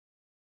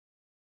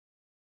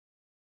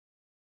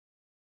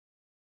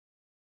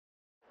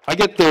I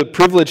get the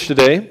privilege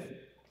today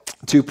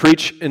to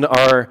preach in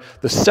the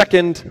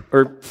second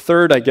or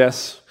third,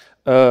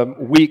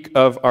 week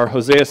of our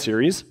Hosea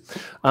series.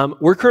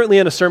 We're currently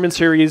in a sermon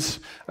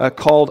series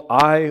called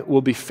I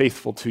Will Be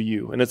Faithful to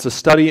You, and it's a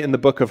study in the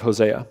book of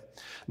Hosea.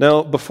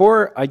 Now,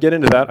 before I get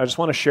into that, I just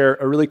want to share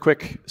a really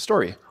quick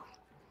story.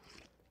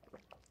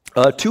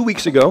 2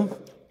 weeks ago,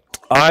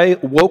 I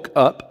woke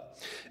up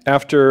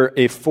after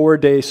a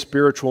 4-day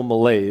spiritual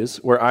malaise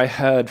where I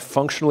had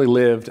functionally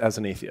lived as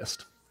an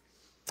atheist.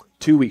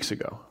 2 weeks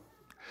ago.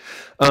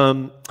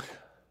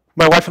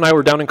 My wife and I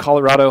were down in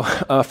Colorado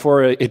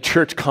for a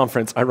church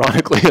conference,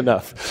 ironically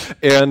enough.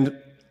 And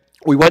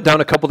we went down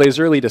a couple days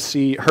early to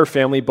see her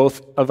family.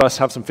 Both of us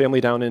have some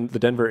family down in the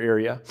Denver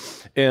area.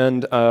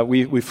 And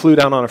we flew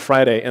down on a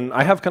Friday. And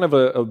I have kind of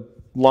a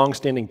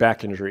long-standing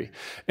back injury.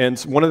 And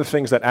one of the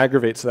things that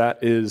aggravates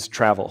that is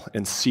travel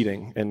and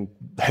seating and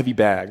heavy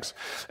bags.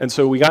 And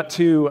so we got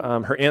to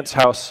her aunt's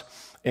house.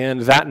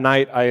 And that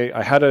night,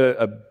 I had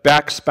a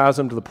back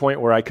spasm to the point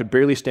where I could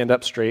barely stand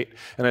up straight,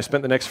 and I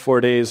spent the next 4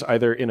 days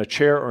either in a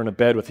chair or in a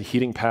bed with a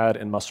heating pad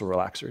and muscle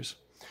relaxers.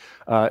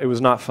 It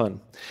was not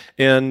fun.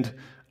 And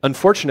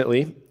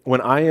unfortunately, when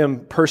I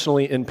am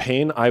personally in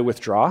pain, I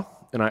withdraw,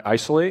 and I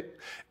isolate,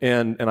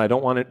 and I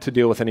don't want it to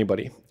deal with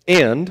anybody.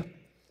 And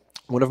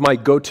one of my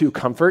go-to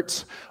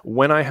comforts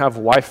when I have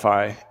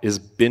Wi-Fi is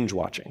binge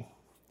watching.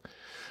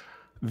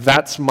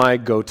 That's my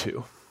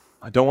go-to.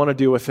 I don't want to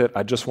deal with it.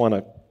 I just want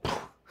to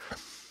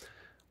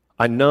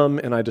I numb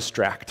and I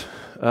distract.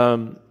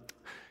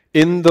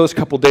 In those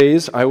couple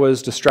days, I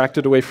was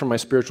distracted away from my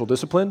spiritual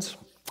disciplines.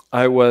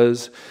 I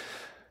was,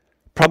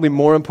 probably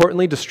more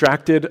importantly,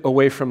 distracted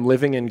away from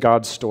living in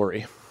God's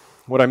story.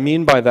 What I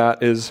mean by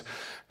that is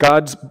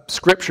God's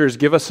scriptures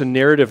give us a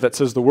narrative that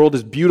says the world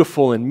is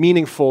beautiful and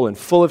meaningful and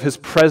full of His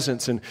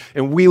presence, and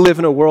we live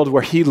in a world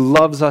where He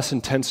loves us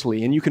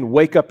intensely, and you can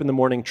wake up in the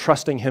morning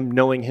trusting Him,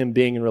 knowing Him,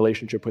 being in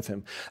relationship with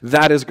Him.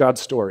 That is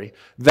God's story.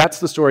 That's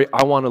the story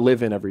I want to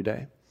live in every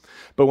day.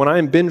 But when I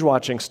am binge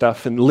watching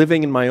stuff and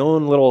living in my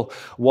own little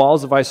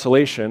walls of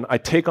isolation, I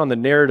take on the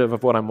narrative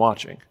of what I'm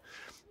watching.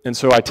 And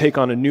so I take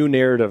on a new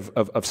narrative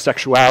of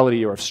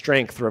sexuality or of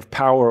strength or of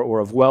power or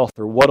of wealth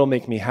or what'll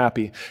make me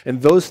happy.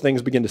 And those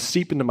things begin to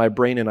seep into my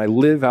brain, and I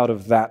live out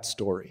of that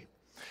story.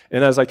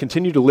 And as I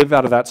continue to live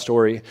out of that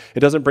story, it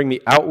doesn't bring me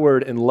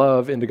outward in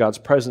love into God's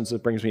presence.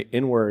 It brings me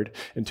inward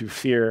into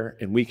fear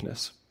and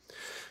weakness.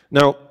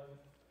 Now,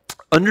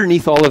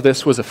 underneath all of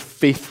this was a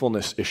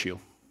faithfulness issue.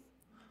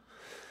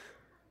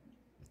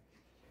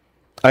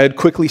 I had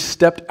quickly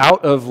stepped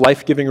out of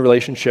life-giving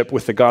relationship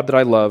with the God that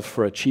I love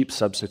for a cheap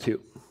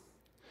substitute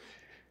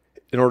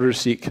in order to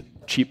seek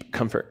cheap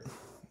comfort.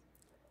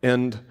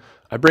 And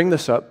I bring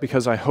this up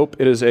because I hope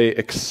it is an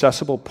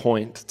accessible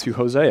point to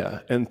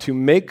Hosea. And to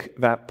make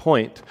that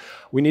point,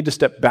 we need to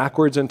step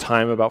backwards in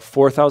time about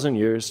 4,000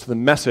 years to the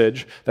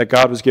message that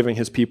God was giving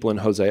His people in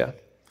Hosea.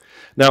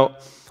 Now,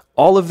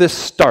 all of this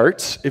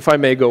starts, if I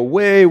may go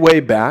way, way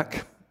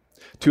back,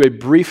 to a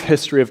brief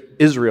history of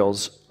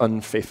Israel's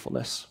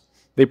unfaithfulness.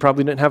 They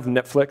probably didn't have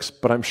Netflix,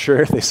 but I'm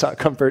sure they sought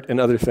comfort in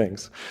other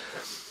things.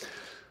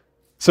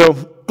 So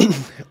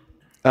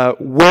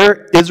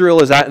where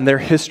Israel is at in their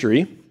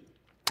history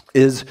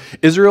is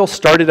Israel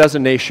started as a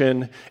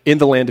nation in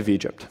the land of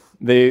Egypt.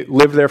 They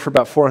lived there for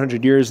about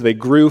 400 years. They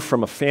grew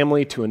from a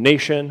family to a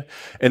nation,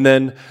 and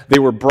then they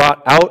were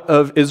brought out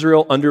of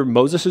Israel under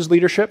Moses'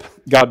 leadership.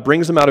 God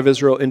brings them out of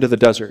Israel into the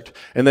desert,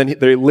 and then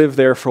they live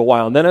there for a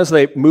while. And then as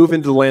they move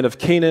into the land of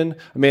Canaan,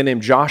 a man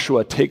named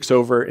Joshua takes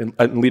over in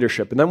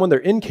leadership. And then when they're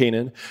in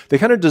Canaan, they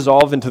kind of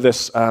dissolve into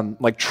this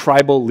like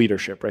tribal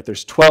leadership, right?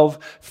 There's 12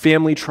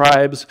 family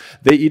tribes.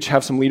 They each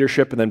have some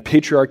leadership, and then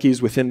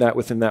patriarchies within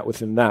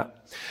that.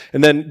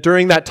 And then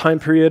during that time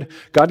period,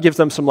 God gives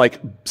them some like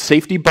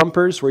safety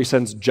bumpers where He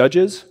sends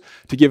judges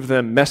to give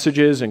them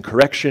messages and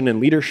correction and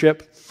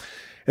leadership.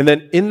 And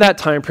then in that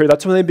time period,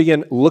 that's when they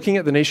begin looking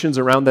at the nations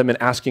around them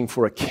and asking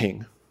for a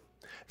king.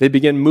 They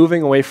begin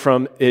moving away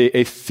from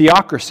a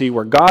theocracy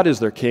where God is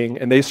their king,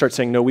 and they start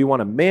saying, no, we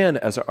want a man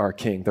as our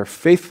king. Their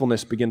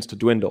faithfulness begins to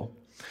dwindle.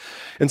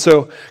 And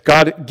so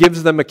God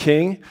gives them a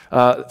king,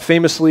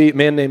 famously a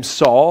man named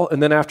Saul,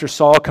 and then after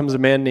Saul comes a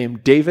man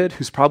named David,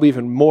 who's probably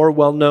even more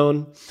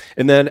well-known,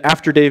 and then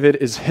after David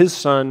is his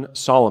son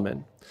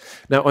Solomon.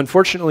 Now,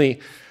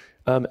 unfortunately,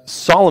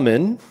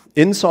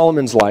 in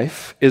Solomon's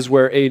life is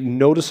where a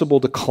noticeable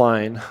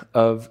decline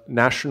of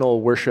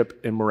national worship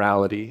and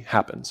morality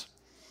happens.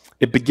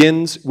 It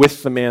begins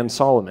with the man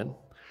Solomon.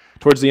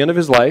 Towards the end of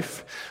his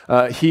life,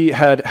 he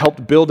had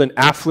helped build an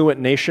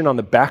affluent nation on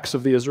the backs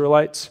of the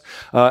Israelites,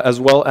 as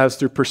well as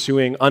through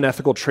pursuing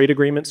unethical trade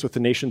agreements with the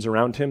nations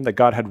around him that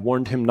God had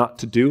warned him not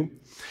to do.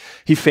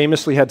 He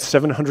famously had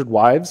 700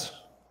 wives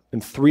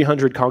and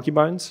 300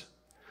 concubines.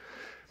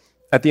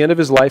 At the end of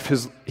his life,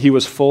 he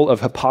was full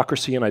of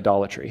hypocrisy and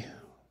idolatry,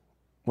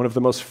 one of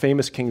the most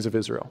famous kings of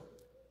Israel.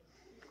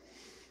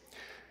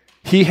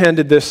 He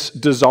handed this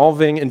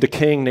dissolving and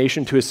decaying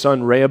nation to his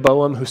son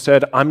Rehoboam, who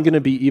said, I'm going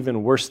to be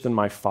even worse than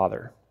my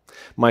father.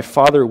 My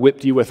father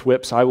whipped you with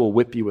whips, I will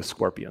whip you with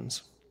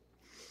scorpions.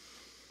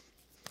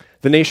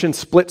 The nation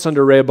splits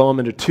under Rehoboam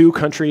into two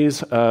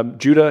countries,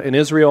 Judah and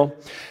Israel.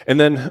 And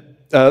then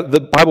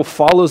the Bible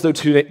follows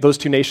those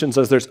two nations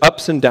as there's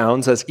ups and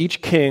downs, as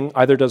each king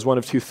either does one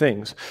of two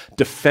things: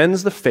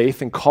 defends the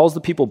faith and calls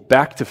the people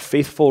back to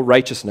faithful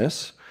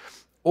righteousness,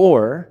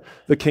 or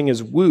the king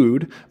is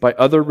wooed by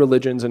other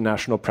religions and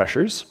national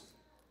pressures.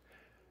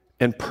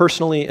 And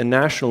personally and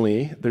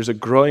nationally, there's a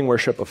growing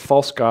worship of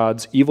false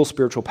gods, evil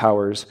spiritual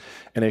powers,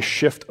 and a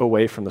shift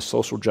away from the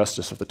social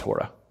justice of the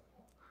Torah.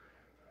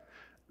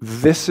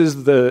 This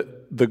is the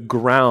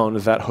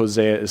ground that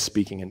Hosea is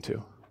speaking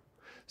into.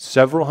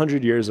 Several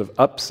hundred years of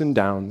ups and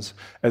downs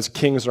as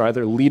kings are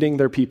either leading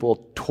their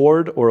people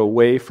toward or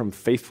away from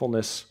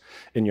faithfulness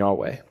in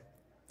Yahweh.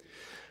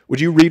 Would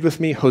you read with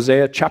me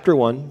Hosea chapter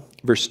 1,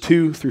 verse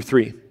 2 through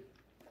 3?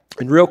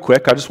 And real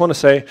quick, I just want to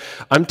say,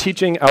 I'm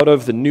teaching out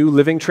of the New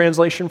Living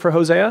Translation for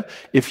Hosea.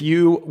 If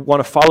you want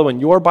to follow in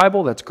your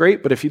Bible, that's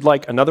great. But if you'd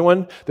like another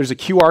one, there's a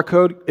QR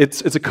code.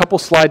 It's a couple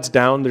slides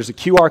down. There's a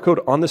QR code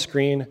on the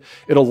screen.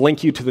 It'll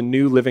link you to the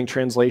New Living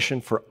Translation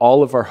for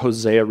all of our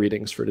Hosea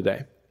readings for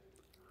today.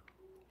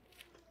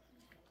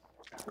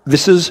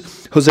 This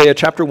is Hosea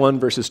chapter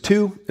 1, verses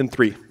 2 and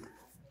 3.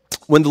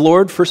 When the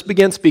Lord first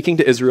began speaking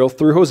to Israel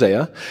through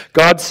Hosea,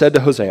 God said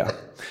to Hosea,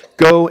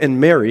 "Go and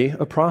marry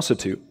a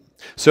prostitute,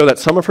 so that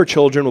some of her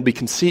children will be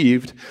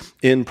conceived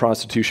in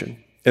prostitution.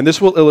 And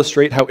this will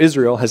illustrate how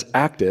Israel has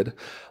acted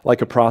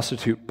like a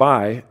prostitute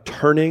by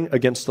turning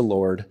against the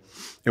Lord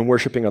and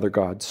worshiping other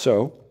gods."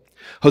 So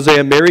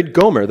Hosea married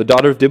Gomer, the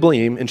daughter of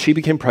Diblaim, and she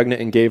became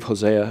pregnant and gave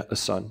Hosea a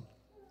son.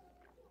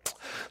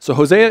 So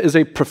Hosea is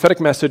a prophetic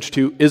message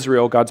to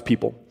Israel, God's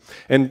people.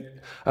 And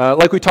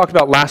like we talked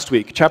about last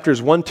week,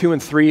 chapters 1, 2,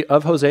 and 3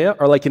 of Hosea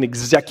are like an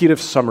executive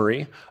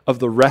summary of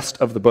the rest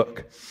of the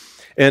book.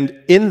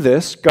 And in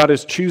this, God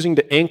is choosing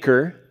to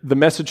anchor the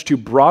message to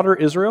broader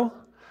Israel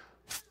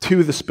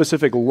to the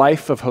specific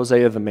life of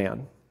Hosea the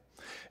man.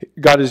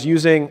 God is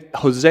using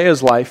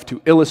Hosea's life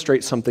to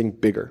illustrate something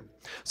bigger.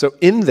 So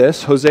in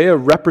this, Hosea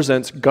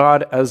represents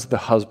God as the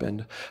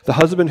husband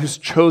who's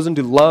chosen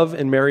to love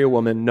and marry a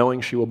woman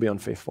knowing she will be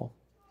unfaithful.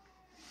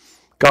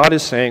 God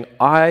is saying,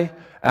 I,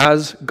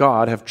 as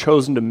God, have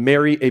chosen to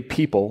marry a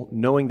people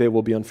knowing they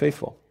will be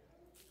unfaithful.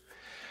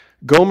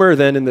 Gomer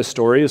then in this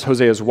story is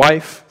Hosea's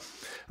wife,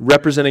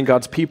 representing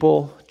God's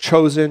people,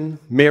 chosen,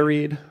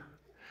 married.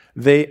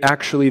 They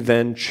actually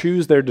then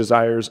choose their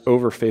desires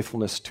over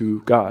faithfulness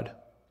to God.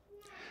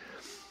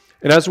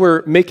 And as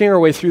we're making our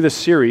way through this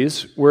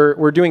series,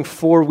 we're doing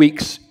 4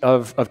 weeks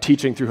of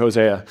teaching through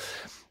Hosea.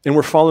 And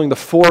we're following the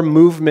 4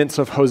 movements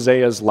of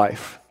Hosea's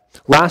life.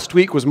 Last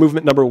week was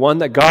movement number 1,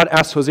 that God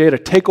asks Hosea to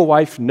take a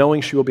wife knowing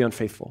she will be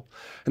unfaithful.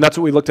 And that's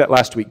what we looked at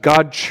last week.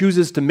 God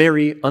chooses to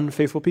marry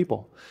unfaithful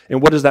people.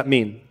 And what does that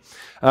mean?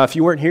 If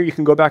you weren't here, you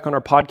can go back on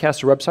our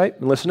podcast or website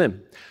and listen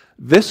in.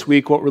 This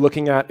week, what we're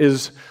looking at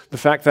is the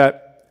fact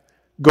that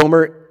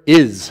Gomer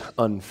is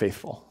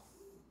unfaithful.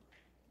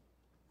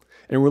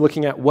 And we're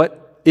looking at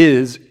what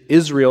is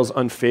Israel's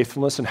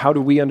unfaithfulness and how do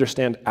we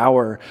understand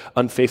our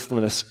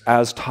unfaithfulness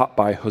as taught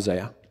by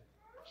Hosea.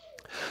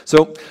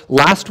 So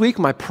last week,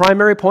 my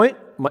primary point,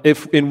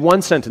 if in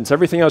one sentence,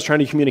 everything I was trying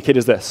to communicate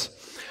is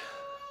this: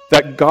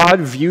 that God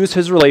views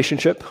his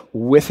relationship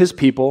with his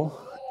people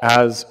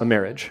as a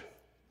marriage.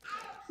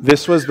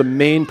 This was the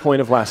main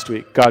point of last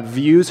week. God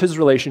views his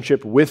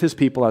relationship with his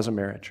people as a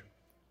marriage.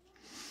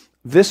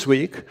 This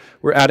week,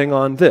 we're adding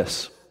on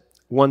this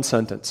one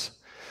sentence: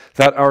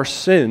 that our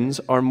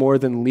sins are more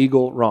than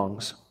legal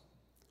wrongs.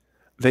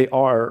 They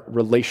are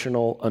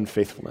relational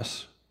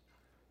unfaithfulness.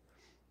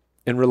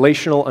 And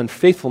relational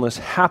unfaithfulness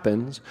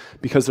happens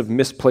because of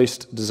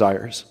misplaced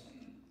desires.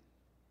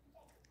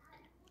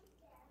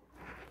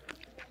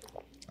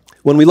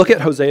 When we look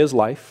at Hosea's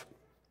life,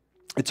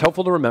 it's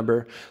helpful to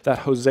remember that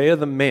Hosea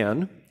the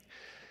man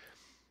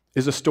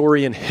is a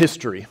story in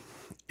history.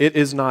 It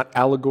is not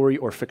allegory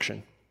or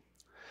fiction.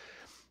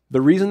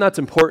 The reason that's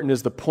important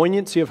is the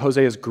poignancy of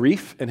Hosea's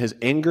grief and his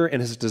anger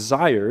and his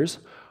desires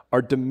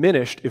are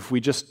diminished if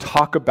we just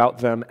talk about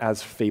them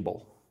as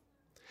fable.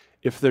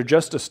 If they're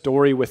just a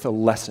story with a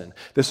lesson.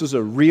 This was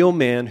a real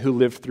man who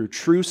lived through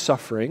true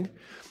suffering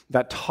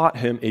that taught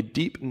him a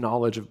deep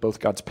knowledge of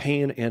both God's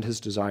pain and his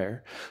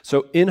desire.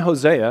 So in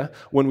Hosea,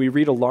 when we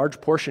read a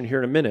large portion here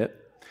in a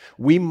minute,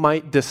 we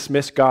might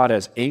dismiss God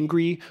as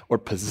angry or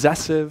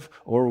possessive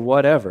or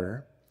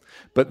whatever,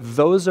 but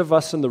those of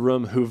us in the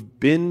room who've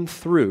been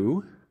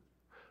through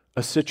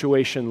a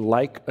situation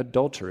like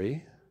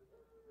adultery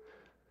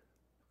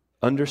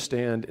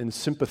understand and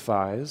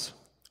sympathize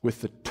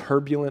with the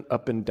turbulent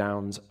up and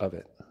downs of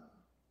it.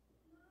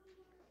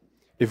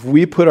 If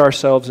we put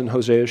ourselves in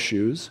Hosea's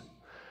shoes,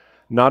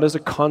 not as a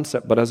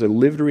concept, but as a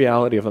lived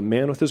reality of a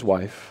man with his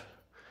wife,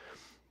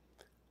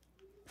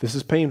 this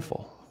is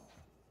painful.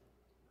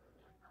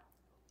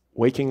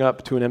 Waking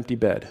up to an empty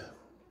bed,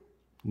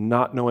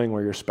 not knowing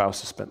where your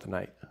spouse has spent the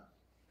night.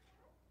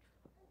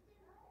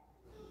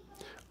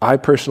 I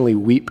personally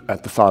weep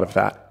at the thought of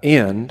that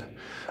and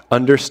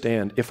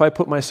understand if I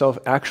put myself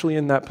actually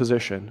in that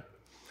position,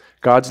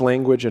 God's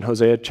language in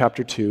Hosea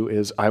chapter 2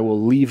 is, I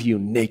will leave you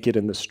naked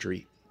in the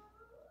street.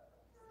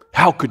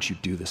 How could you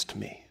do this to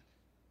me?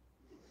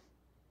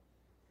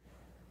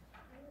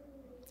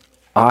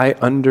 I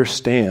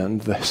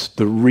understand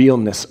the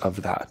realness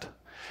of that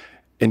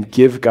and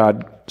give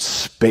God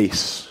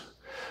space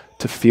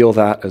to feel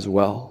that as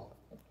well.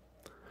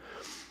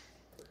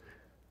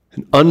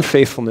 And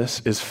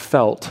unfaithfulness is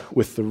felt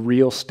with the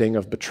real sting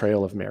of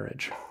betrayal of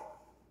marriage.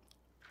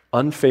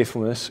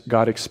 Unfaithfulness,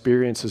 God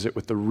experiences it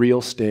with the real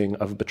sting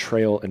of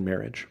betrayal in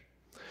marriage.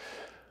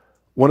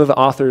 One of the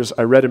authors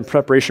I read in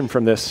preparation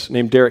from this,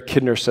 named Derek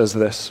Kidner, says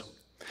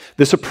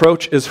this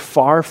approach is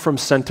far from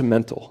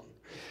sentimental.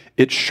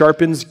 It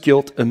sharpens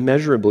guilt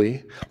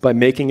immeasurably by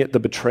making it the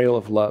betrayal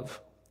of love.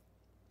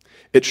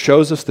 It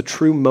shows us the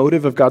true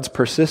motive of God's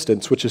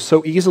persistence, which is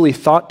so easily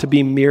thought to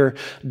be mere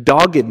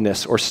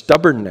doggedness or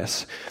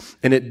stubbornness,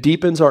 and it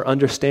deepens our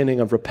understanding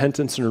of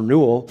repentance and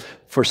renewal,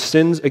 for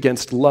sins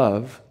against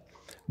love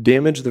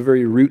damage the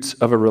very roots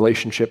of a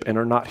relationship and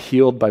are not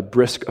healed by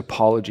brisk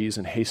apologies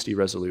and hasty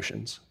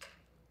resolutions.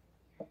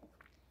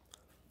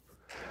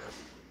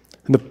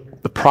 And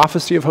the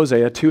prophecy of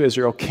Hosea to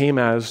Israel came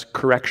as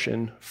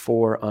correction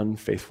for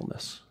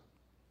unfaithfulness.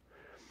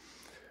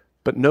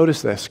 But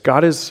notice this,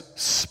 God is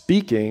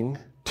speaking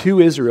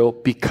to Israel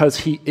because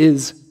he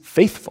is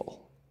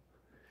faithful.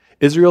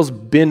 Israel's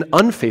been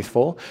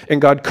unfaithful, and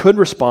God could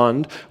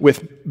respond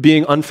with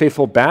being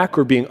unfaithful back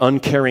or being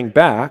uncaring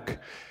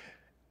back.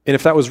 And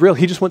if that was real,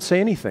 he just wouldn't say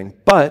anything.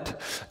 But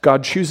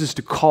God chooses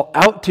to call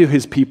out to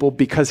his people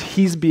because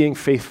he's being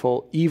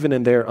faithful even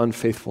in their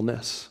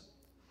unfaithfulness.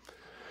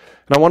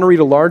 And I want to read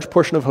a large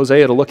portion of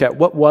Hosea to look at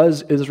what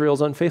was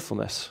Israel's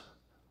unfaithfulness.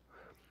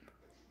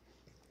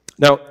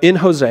 Now, in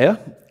Hosea,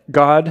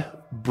 God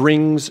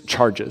brings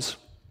charges.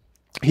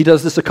 He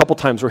does this a couple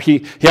times where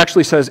he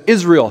actually says,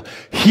 Israel,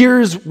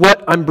 here's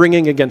what I'm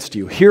bringing against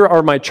you. Here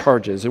are my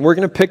charges. And we're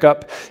going to pick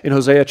up in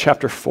Hosea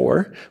chapter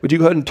 4. Would you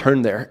go ahead and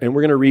turn there? And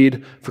we're going to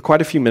read for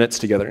quite a few minutes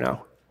together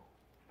now.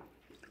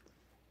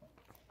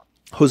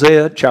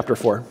 Hosea chapter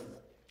 4.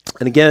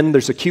 And again,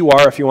 there's a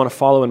QR if you want to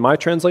follow in my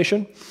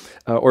translation,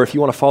 or if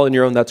you want to follow in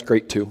your own, that's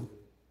great too.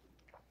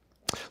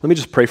 Let me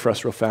just pray for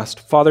us real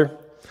fast. Father,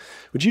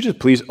 would you just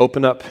please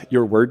open up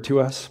your word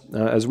to us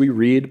as we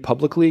read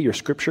publicly your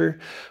scripture?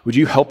 Would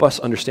you help us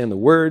understand the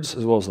words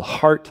as well as the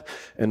heart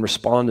and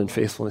respond in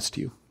faithfulness to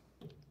you?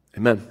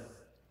 Amen.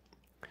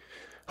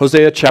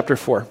 Hosea chapter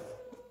 4.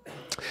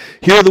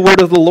 Hear the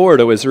word of the Lord,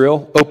 O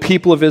Israel, O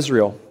people of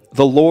Israel.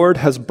 The Lord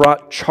has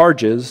brought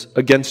charges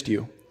against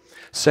you,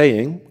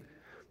 saying,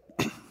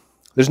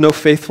 there's no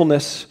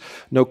faithfulness,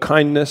 no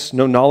kindness,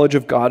 no knowledge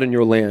of God in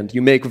your land.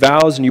 You make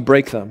vows and you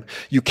break them.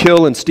 You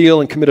kill and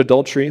steal and commit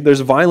adultery.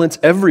 There's violence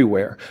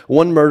everywhere,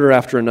 one murder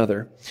after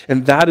another.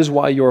 And that is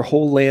why your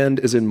whole land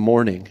is in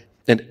mourning,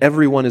 and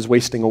everyone is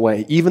wasting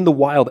away. Even the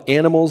wild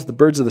animals, the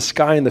birds of the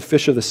sky, and the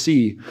fish of the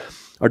sea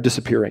are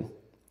disappearing.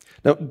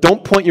 Now,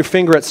 don't point your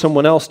finger at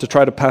someone else to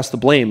try to pass the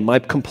blame. My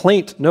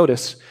complaint,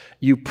 notice,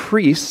 you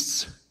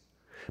priests,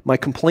 my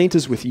complaint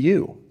is with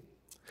you.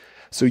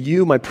 So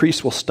you, my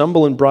priests, will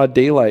stumble in broad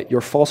daylight.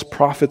 Your false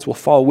prophets will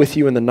fall with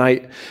you in the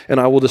night, and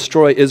I will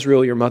destroy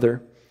Israel, your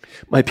mother.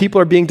 My people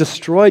are being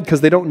destroyed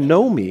because they don't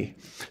know me.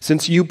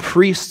 Since you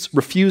priests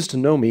refuse to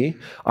know me,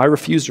 I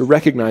refuse to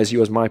recognize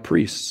you as my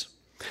priests.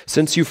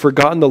 Since you've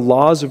forgotten the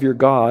laws of your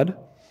God,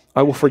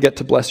 I will forget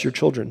to bless your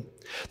children.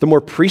 The more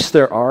priests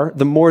there are,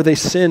 the more they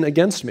sin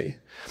against me.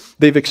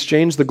 They've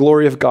exchanged the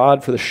glory of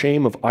God for the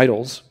shame of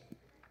idols.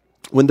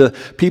 When the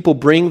people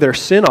bring their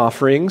sin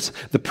offerings,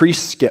 the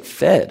priests get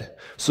fed.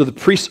 So the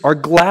priests are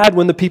glad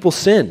when the people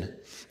sin.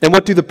 And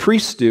what do the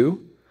priests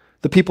do?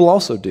 The people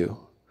also do.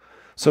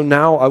 So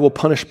now I will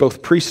punish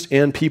both priests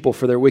and people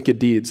for their wicked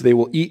deeds. They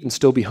will eat and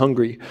still be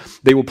hungry.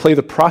 They will play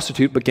the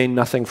prostitute but gain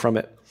nothing from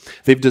it.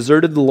 They've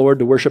deserted the Lord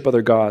to worship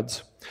other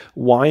gods.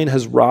 Wine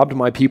has robbed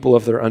my people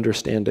of their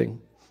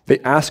understanding. They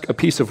ask a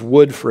piece of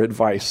wood for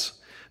advice.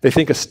 They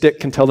think a stick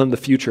can tell them the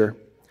future.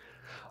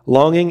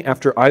 Longing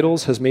after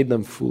idols has made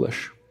them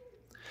foolish.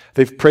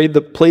 They've played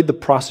the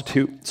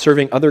prostitute,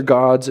 serving other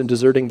gods and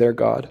deserting their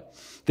God.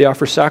 They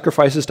offer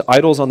sacrifices to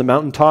idols on the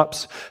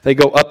mountaintops. They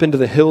go up into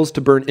the hills to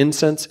burn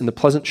incense in the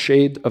pleasant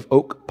shade of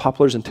oak,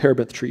 poplars, and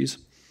terebinth trees.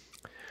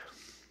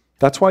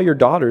 That's why your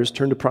daughters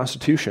turn to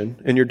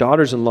prostitution and your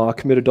daughters-in-law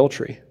commit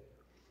adultery.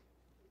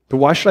 But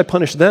why should I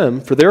punish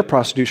them for their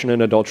prostitution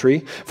and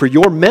adultery? For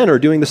your men are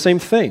doing the same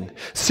thing,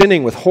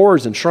 sinning with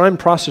whores and shrine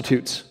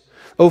prostitutes.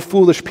 O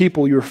foolish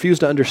people, you refuse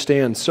to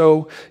understand,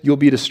 so you'll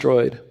be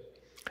destroyed.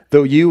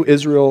 Though you,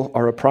 Israel,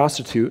 are a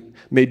prostitute,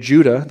 may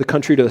Judah, the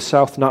country to the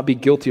south, not be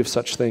guilty of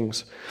such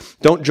things.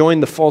 Don't join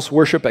the false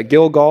worship at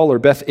Gilgal or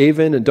Beth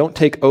Aven, and don't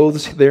take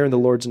oaths there in the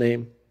Lord's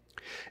name.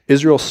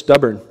 Israel's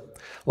stubborn,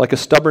 like a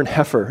stubborn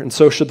heifer, and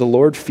so should the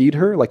Lord feed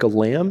her like a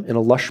lamb in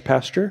a lush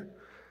pasture?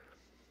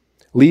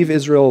 Leave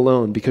Israel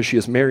alone because she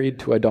is married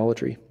to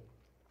idolatry.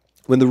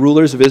 When the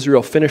rulers of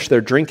Israel finish their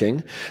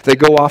drinking, they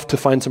go off to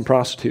find some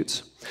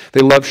prostitutes.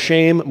 They love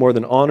shame more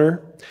than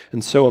honor.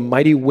 and so a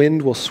mighty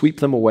wind will sweep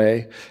them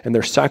away, and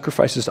their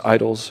sacrifices to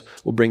idols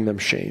will bring them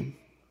shame.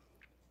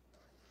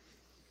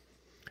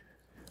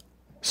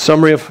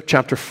 Summary of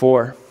chapter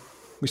 4.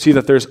 We see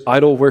that there's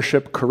idol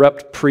worship,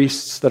 corrupt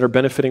priests that are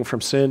benefiting from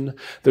sin.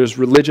 There's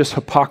religious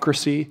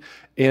hypocrisy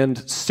and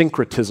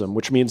syncretism,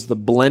 which means the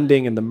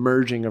blending and the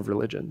merging of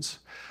religions.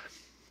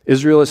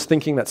 Israel is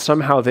thinking that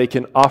somehow they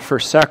can offer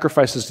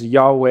sacrifices to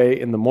Yahweh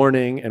in the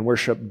morning and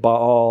worship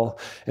Baal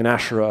and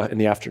Asherah in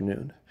the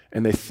afternoon.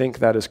 And they think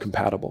that is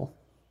compatible.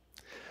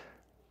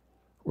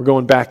 We're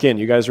going back in.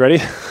 You guys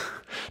ready?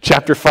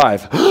 Chapter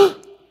 5.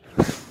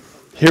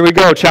 Here we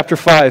go, chapter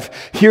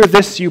 5. Hear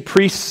this, you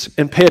priests,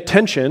 and pay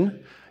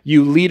attention,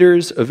 you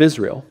leaders of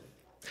Israel.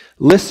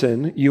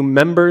 Listen, you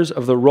members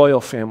of the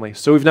royal family.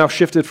 So we've now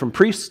shifted from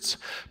priests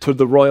to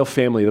the royal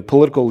family, the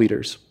political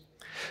leaders.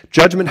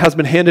 Judgment has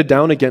been handed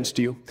down against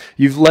you.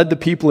 You've led the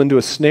people into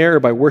a snare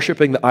by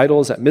worshiping the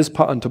idols at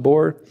Mizpah and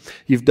Tabor.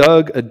 You've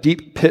dug a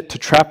deep pit to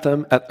trap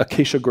them at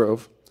Acacia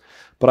Grove.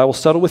 But I will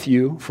settle with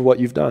you for what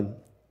you've done.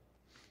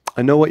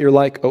 I know what you're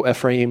like, O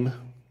Ephraim.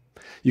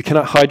 You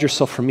cannot hide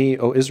yourself from me,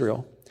 O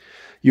Israel.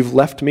 You've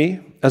left me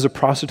as a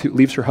prostitute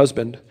leaves her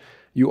husband.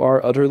 You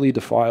are utterly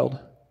defiled.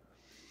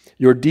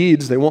 Your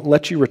deeds, they won't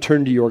let you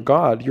return to your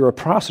God. You're a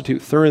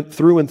prostitute through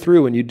and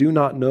through, and you do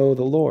not know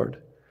the Lord.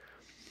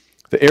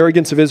 The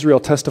arrogance of Israel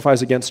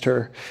testifies against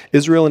her.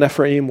 Israel and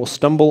Ephraim will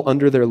stumble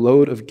under their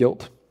load of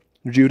guilt.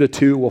 Judah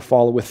too will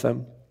follow with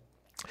them.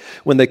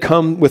 When they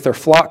come with their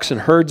flocks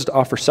and herds to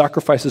offer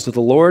sacrifices to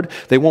the Lord,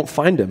 they won't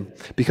find him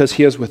because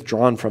he has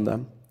withdrawn from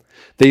them.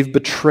 They've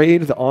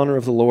betrayed the honor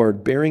of the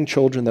Lord, bearing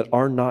children that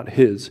are not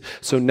his.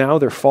 So now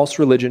their false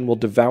religion will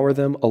devour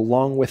them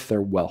along with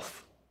their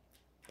wealth.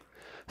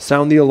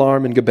 Sound the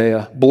alarm in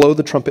Gibeah, blow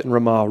the trumpet in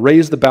Ramah,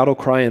 raise the battle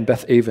cry in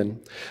Beth Aven.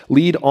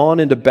 Lead on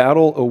into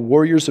battle, O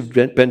warriors of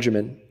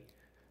Benjamin.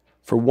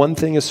 For one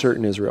thing is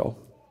certain, Israel,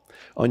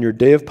 on your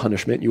day of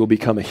punishment you will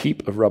become a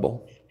heap of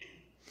rubble.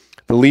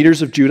 The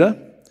leaders of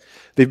Judah,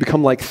 they've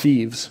become like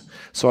thieves,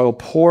 so I will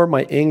pour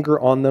my anger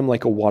on them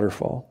like a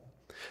waterfall.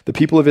 The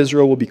people of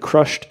Israel will be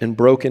crushed and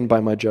broken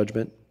by my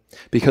judgment,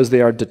 because they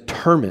are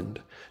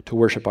determined to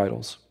worship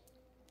idols.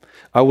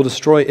 I will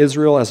destroy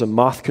Israel as a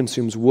moth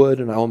consumes wood,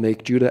 and I will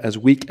make Judah as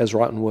weak as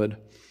rotten wood.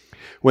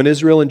 When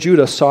Israel and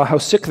Judah saw how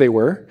sick they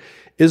were,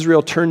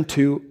 Israel turned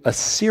to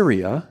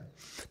Assyria,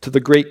 to the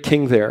great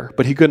king there,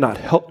 but he could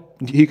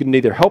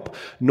neither help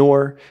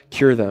nor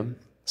cure them.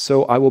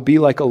 So I will be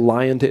like a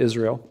lion to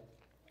Israel,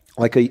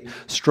 like a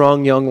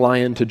strong young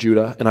lion to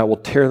Judah, and I will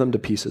tear them to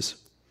pieces.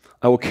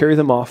 I will carry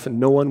them off, and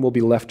no one will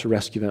be left to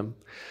rescue them.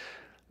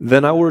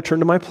 Then I will return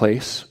to my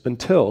place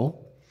until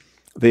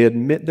they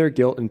admit their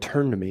guilt and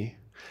turn to me.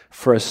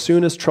 For as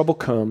soon as trouble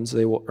comes,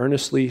 they will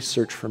earnestly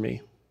search for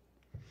me.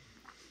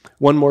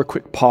 One more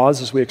quick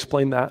pause as we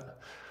explain that.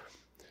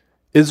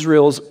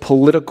 Israel's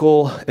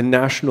political and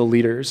national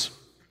leaders,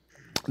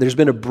 there's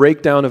been a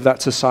breakdown of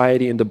that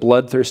society into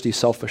bloodthirsty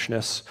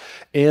selfishness,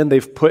 and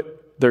they've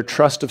put their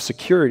trust of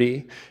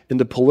security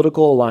into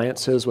political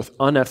alliances with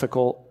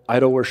unethical,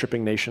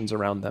 idol-worshiping nations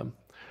around them.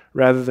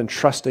 Rather than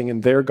trusting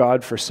in their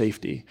God for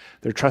safety,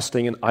 they're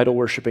trusting in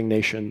idol-worshiping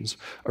nations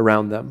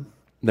around them,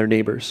 their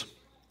neighbors.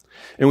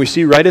 And we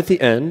see right at the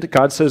end,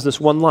 God says this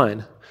one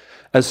line,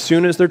 as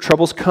soon as their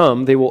troubles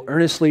come, they will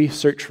earnestly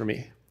search for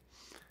me.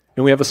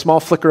 And we have a small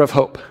flicker of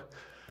hope.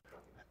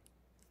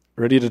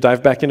 Ready to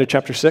dive back into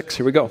chapter 6?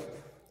 Here we go.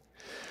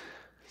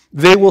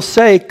 They will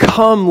say,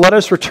 come, let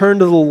us return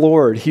to the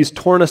Lord. He's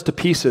torn us to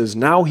pieces.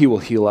 Now he will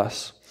heal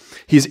us.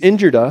 He's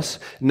injured us.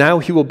 Now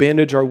he will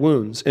bandage our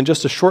wounds. In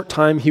just a short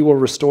time, he will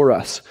restore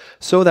us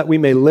so that we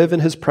may live in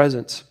his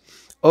presence.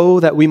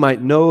 Oh, that we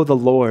might know the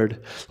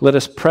Lord. Let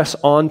us press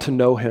on to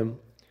know him.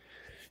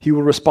 He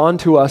will respond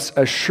to us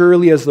as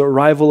surely as the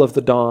arrival of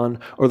the dawn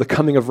or the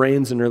coming of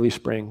rains in early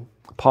spring.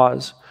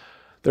 Pause.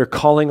 They're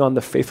calling on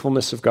the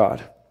faithfulness of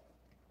God.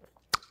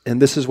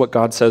 And this is what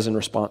God says in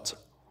response.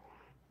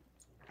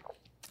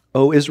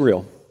 O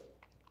Israel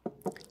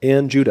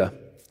and Judah,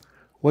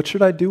 what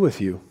should I do with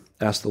you?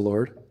 Asked the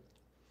Lord.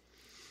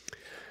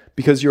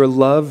 Because your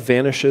love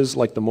vanishes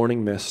like the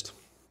morning mist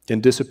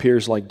and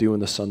disappears like dew in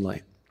the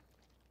sunlight.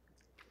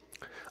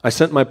 I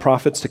sent my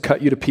prophets to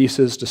cut you to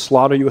pieces, to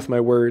slaughter you with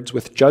my words,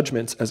 with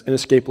judgments as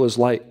inescapable as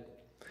light.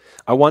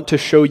 I want to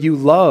show you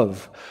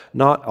love,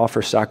 not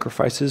offer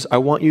sacrifices. I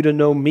want you to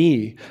know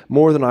me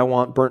more than I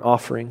want burnt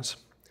offerings.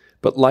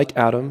 But like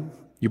Adam,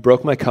 you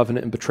broke my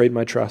covenant and betrayed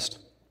my trust.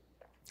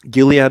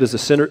 Gilead is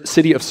a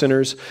city of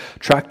sinners,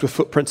 tracked with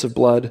footprints of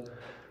blood.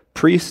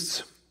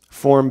 Priests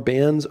form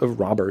bands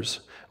of robbers,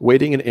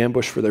 waiting in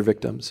ambush for their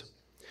victims.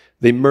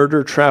 They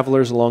murder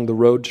travelers along the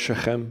road to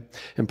Shechem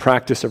and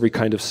practice every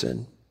kind of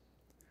sin.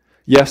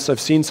 Yes, I've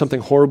seen something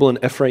horrible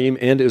in Ephraim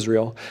and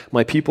Israel.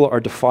 My people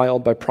are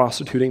defiled by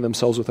prostituting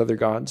themselves with other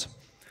gods.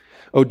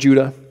 O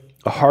Judah,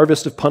 a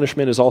harvest of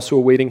punishment is also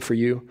awaiting for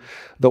you,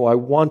 though I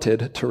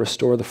wanted to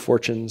restore the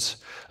fortunes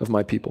of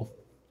my people.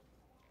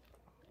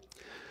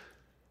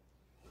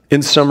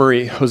 In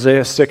summary,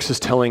 Hosea 6 is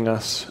telling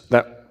us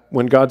that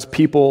when God's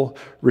people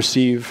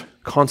receive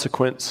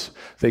consequence,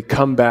 they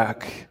come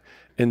back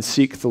and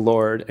seek the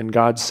Lord, and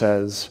God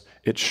says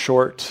it's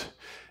short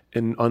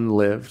and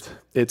unlived.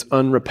 It's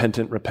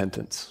unrepentant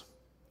repentance.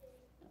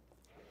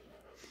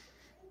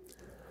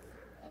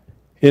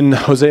 In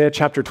Hosea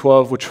chapter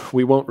 12, which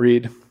we won't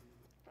read,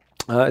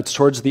 it's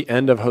towards the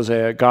end of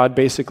Hosea, God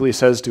basically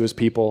says to his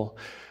people,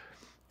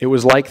 it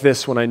was like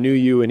this when I knew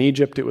you in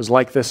Egypt. It was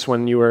like this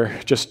when you were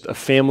just a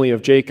family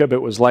of Jacob.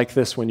 It was like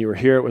this when you were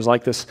here. It was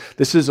like this.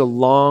 This is a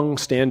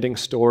long-standing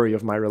story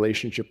of my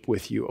relationship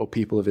with you, O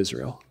people of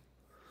Israel.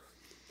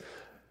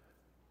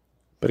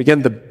 But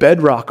again, the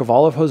bedrock of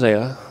all of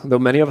Hosea, though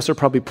many of us are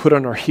probably put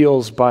on our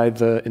heels by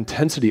the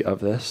intensity of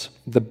this,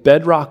 the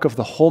bedrock of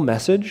the whole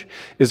message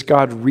is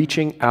God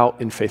reaching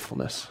out in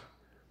faithfulness.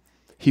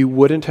 He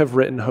wouldn't have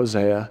written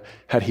Hosea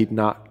had he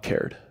not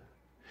cared.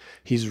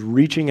 He's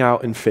reaching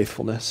out in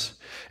faithfulness,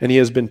 and he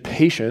has been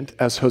patient,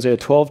 as Hosea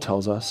 12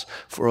 tells us,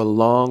 for a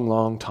long,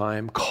 long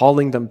time,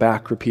 calling them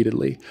back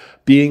repeatedly,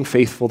 being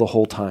faithful the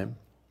whole time.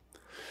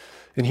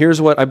 And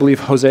here's what I believe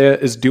Hosea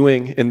is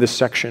doing in this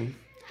section.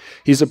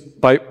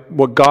 By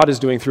what God is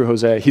doing through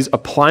Hosea, he's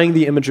applying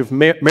the image of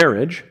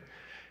marriage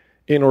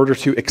in order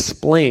to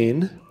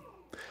explain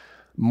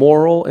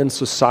moral and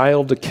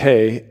societal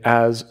decay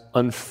as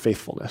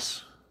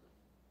unfaithfulness.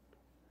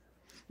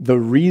 The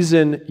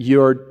reason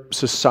your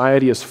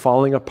society is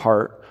falling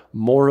apart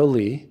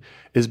morally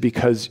is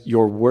because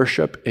your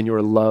worship and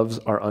your loves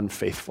are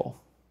unfaithful.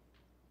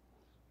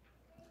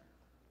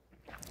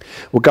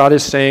 What God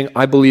is saying,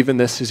 I believe in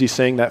this, is he's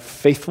saying that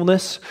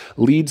faithfulness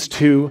leads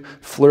to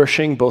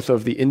flourishing both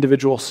of the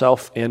individual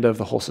self and of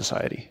the whole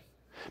society.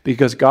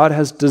 Because God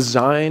has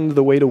designed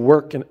the way to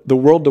work, the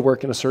world to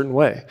work in a certain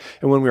way.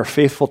 And when we are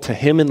faithful to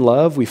him in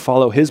love, we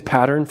follow his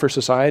pattern for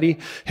society,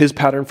 his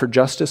pattern for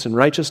justice and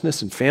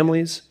righteousness and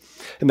families,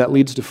 and that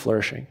leads to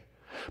flourishing.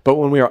 But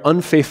when we are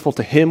unfaithful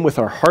to him with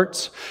our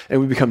hearts,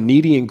 and we become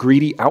needy and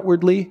greedy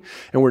outwardly,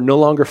 and we're no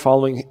longer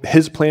following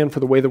his plan for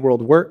the way the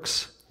world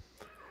works,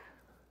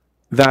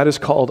 that is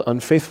called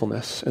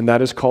unfaithfulness, and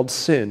that is called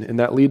sin, and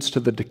that leads to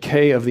the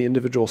decay of the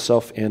individual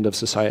self and of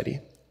society.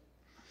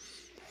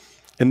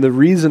 And the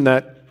reason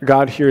that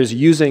God here is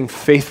using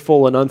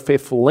faithful and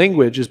unfaithful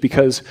language is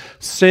because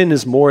sin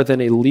is more than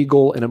a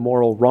legal and a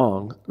moral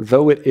wrong,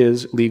 though it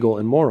is legal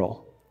and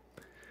moral.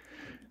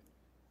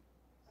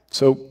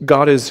 So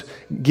God is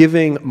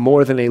giving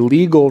more than a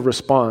legal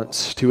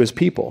response to his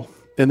people,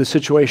 and the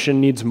situation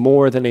needs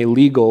more than a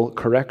legal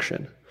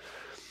correction.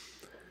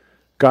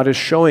 God is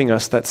showing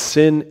us that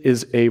sin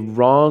is a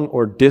wrong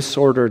or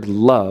disordered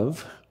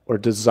love or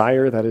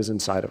desire that is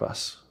inside of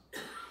us.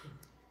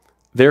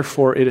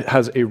 Therefore, it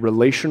has a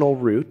relational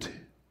root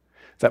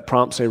that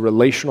prompts a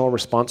relational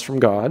response from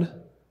God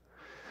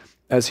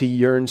as he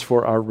yearns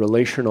for our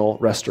relational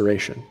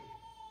restoration.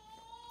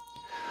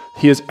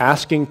 He is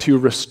asking to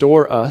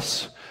restore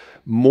us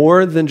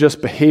more than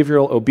just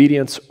behavioral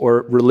obedience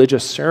or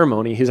religious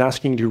ceremony. He's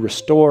asking to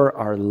restore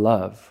our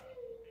love,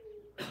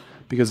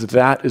 because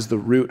that is the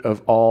root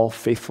of all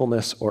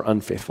faithfulness or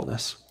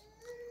unfaithfulness.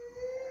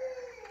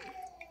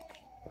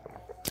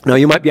 Now,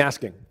 you might be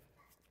asking,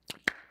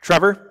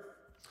 Trevor,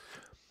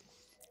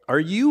 are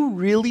you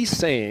really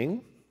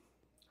saying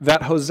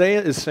that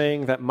Hosea is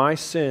saying that my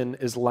sin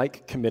is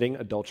like committing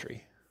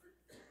adultery?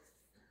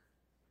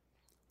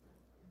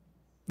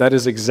 That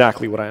is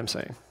exactly what I am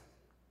saying.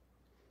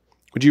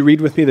 Would you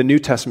read with me the New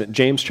Testament,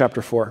 James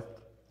chapter 4,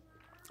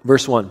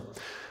 verse 1.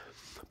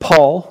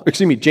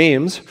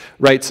 James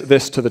writes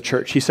this to the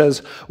church. He says,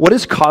 "What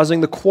is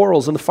causing the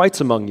quarrels and the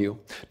fights among you?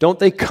 Don't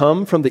they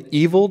come from the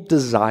evil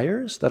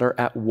desires that are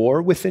at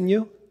war within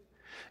you?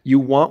 You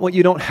want what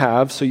you don't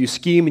have, so you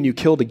scheme and you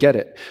kill to get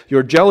it.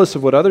 You're jealous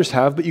of what others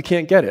have, but you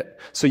can't get it.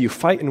 So you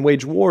fight and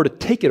wage war to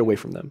take it away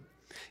from them.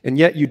 And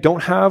yet you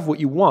don't have what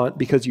you want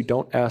because you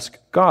don't ask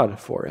God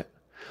for it.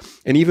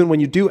 And even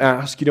when you do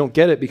ask, you don't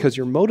get it because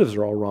your motives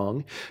are all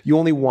wrong. You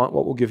only want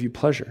what will give you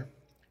pleasure.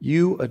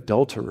 You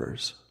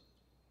adulterers."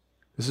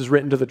 This is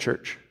written to the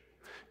church.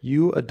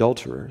 "You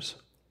adulterers,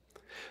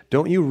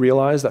 don't you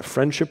realize that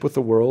friendship with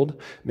the world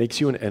makes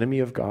you an enemy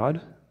of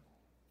God?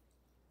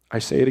 I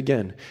say it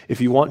again.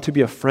 If you want to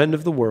be a friend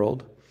of the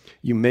world,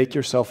 you make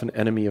yourself an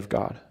enemy of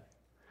God.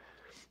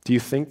 Do you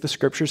think the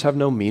scriptures have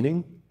no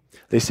meaning?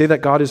 They say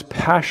that God is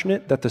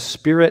passionate, that the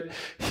Spirit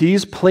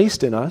he's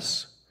placed in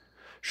us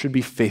should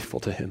be faithful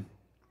to him,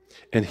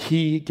 and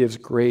he gives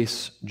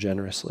grace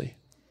generously.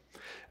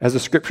 As the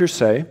scriptures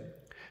say,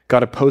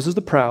 God opposes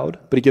the proud,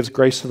 but he gives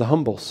grace to the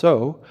humble.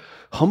 So,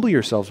 humble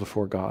yourselves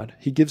before God.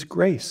 He gives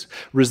grace.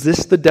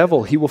 Resist the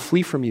devil. He will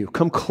flee from you.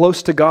 Come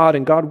close to God,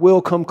 and God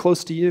will come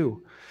close to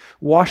you.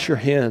 Wash your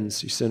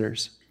hands, you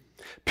sinners.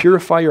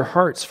 Purify your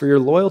hearts, for your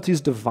loyalty is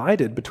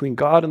divided between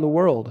God and the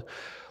world.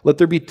 Let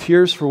there be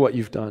tears for what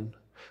you've done.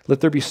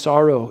 Let there be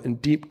sorrow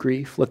and deep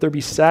grief. Let there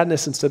be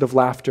sadness instead of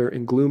laughter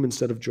and gloom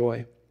instead of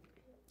joy.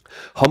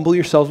 Humble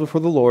yourselves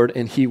before the Lord,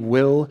 and he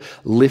will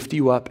lift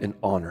you up in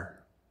honor."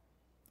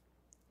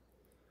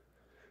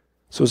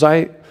 So as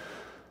I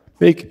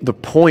make the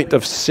point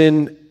of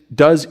sin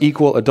does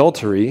equal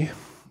adultery,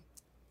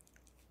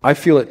 I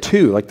feel it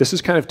too. Like, this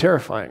is kind of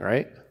terrifying,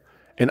 right?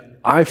 And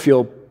I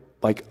feel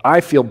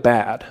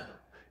bad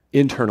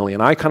internally,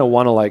 and I kind of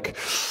want to like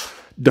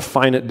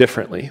define it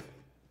differently.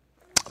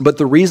 But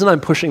the reason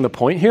I'm pushing the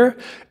point here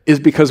is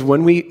because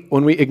when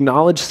we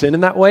acknowledge sin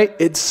in that way,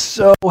 it's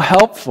so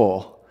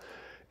helpful.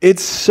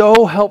 It's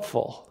so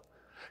helpful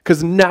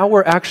because now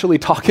we're actually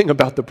talking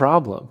about the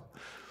problem.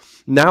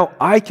 Now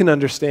I can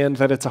understand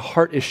that it's a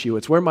heart issue.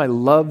 It's where my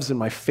loves and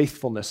my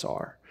faithfulness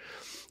are.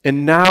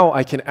 And now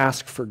I can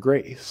ask for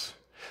grace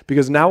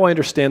because now I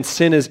understand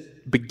sin is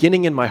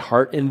beginning in my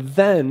heart and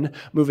then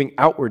moving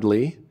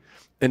outwardly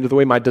into the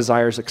way my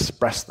desires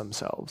express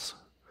themselves.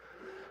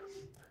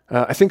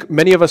 I think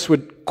many of us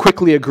would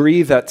quickly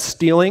agree that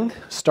stealing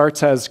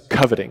starts as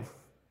coveting,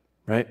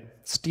 right?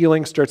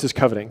 Stealing starts as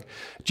coveting.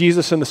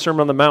 Jesus in the Sermon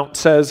on the Mount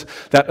says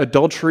that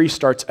adultery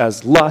starts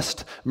as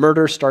lust,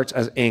 murder starts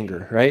as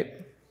anger, right?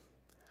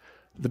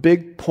 The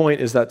big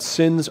point is that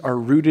sins are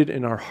rooted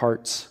in our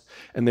hearts,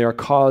 and they are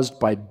caused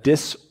by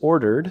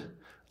disordered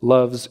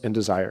loves and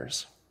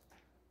desires.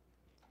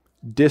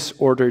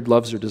 Disordered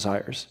loves or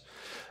desires.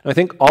 And I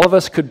think all of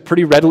us could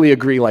pretty readily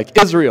agree, like,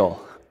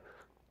 Israel,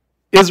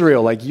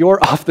 like,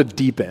 you're off the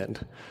deep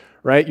end,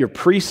 right? Your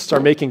priests are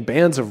making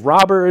bands of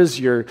robbers.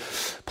 Your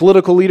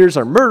political leaders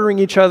are murdering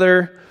each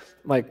other.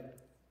 Like,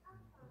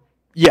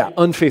 yeah,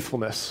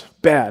 unfaithfulness.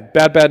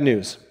 Bad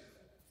news.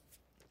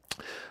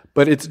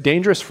 But it's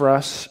dangerous for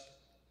us,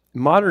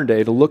 modern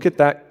day, to look at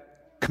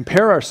that,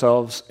 compare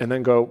ourselves, and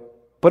then go,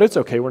 but it's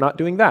okay, we're not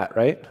doing that,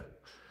 right?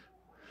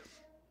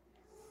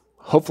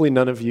 Hopefully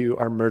none of you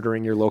are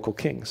murdering your local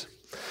kings.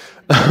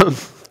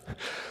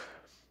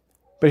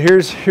 But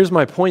here's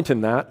my point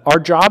in that. Our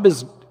job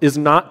is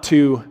not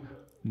to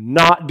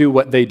not do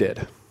what they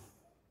did.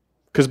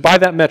 Because by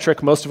that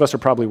metric, most of us are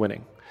probably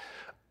winning.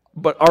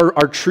 But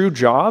our true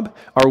job,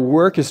 our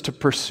work, is to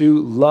pursue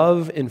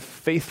love and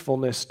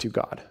faithfulness to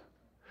God.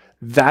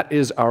 That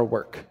is our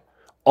work.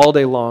 All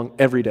day long,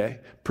 every day.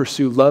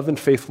 Pursue love and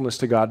faithfulness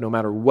to God no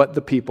matter what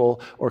the people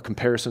or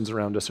comparisons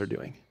around us are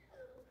doing.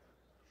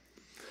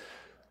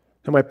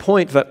 Now, my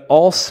point that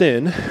all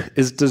sin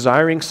is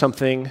desiring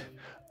something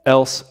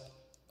else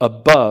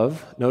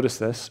above, notice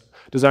this,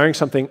 desiring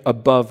something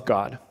above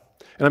God.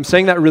 And I'm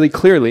saying that really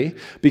clearly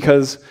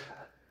because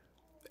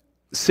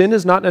sin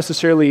is not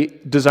necessarily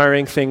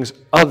desiring things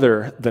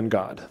other than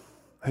God.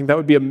 I think that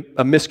would be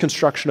a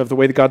misconstruction of the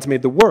way that God's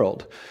made the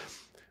world.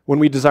 When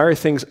we desire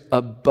things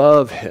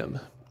above Him,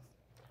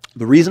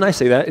 the reason I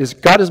say that is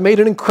God has made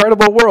an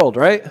incredible world,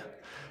 right?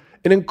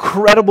 An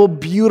incredible,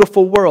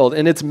 beautiful world,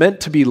 and it's meant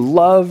to be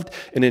loved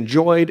and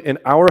enjoyed, and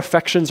our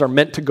affections are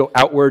meant to go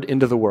outward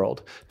into the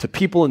world, to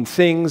people and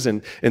things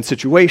and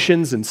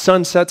situations and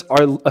sunsets.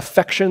 Our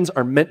affections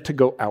are meant to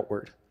go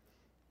outward.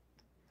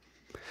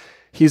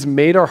 He's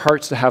made our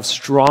hearts to have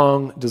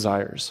strong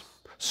desires,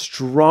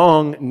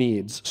 strong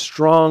needs,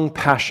 strong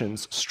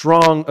passions,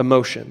 strong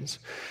emotions.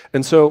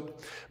 And so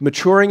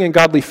maturing in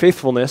godly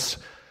faithfulness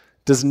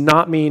does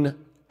not mean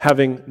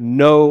having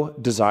no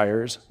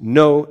desires,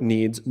 no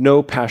needs,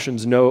 no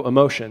passions, no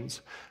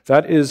emotions.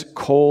 That is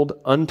cold,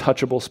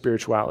 untouchable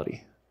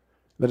spirituality.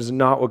 That is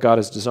not what God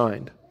has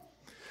designed.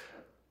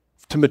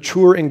 To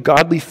mature in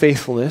godly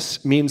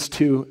faithfulness means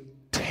to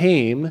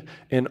tame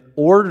and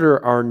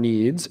order our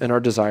needs and our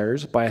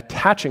desires by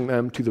attaching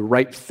them to the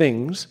right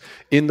things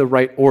in the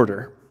right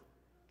order,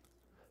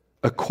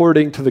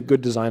 according to the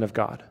good design of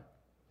God.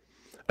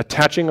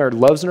 Attaching our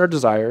loves and our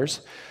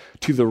desires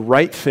to the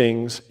right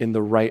things in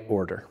the right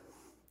order.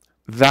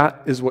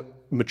 That is what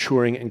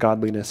maturing in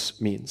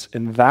godliness means.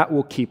 And that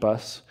will keep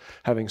us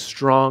having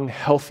strong,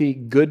 healthy,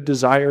 good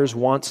desires,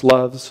 wants,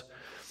 loves,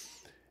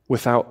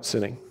 without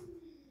sinning.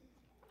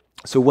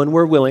 So when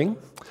we're willing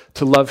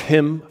to love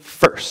Him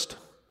first,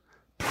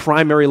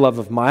 primary love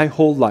of my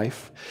whole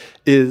life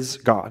is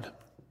God.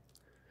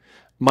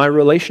 My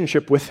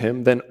relationship with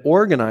Him then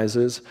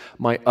organizes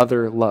my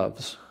other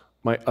loves,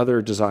 my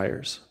other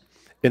desires.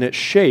 And it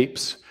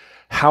shapes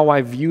how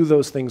I view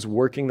those things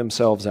working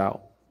themselves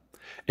out.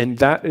 And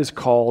that is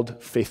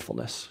called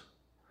faithfulness.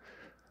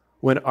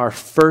 When our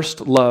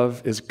first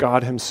love is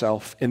God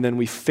Himself, and then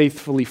we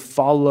faithfully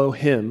follow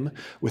Him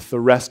with the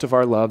rest of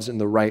our loves in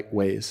the right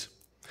ways.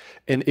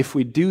 And if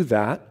we do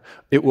that,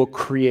 it will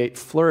create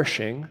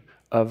flourishing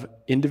of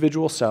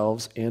individual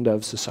selves and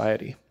of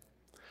society.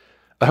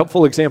 A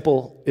helpful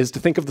example is to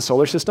think of the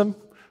solar system,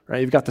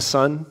 right? You've got the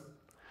sun.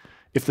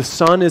 If the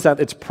sun is at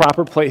its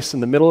proper place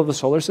in the middle of the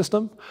solar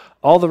system,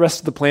 all the rest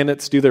of the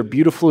planets do their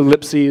beautiful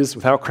ellipses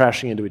without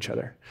crashing into each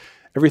other.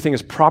 Everything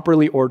is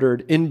properly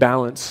ordered, in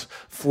balance,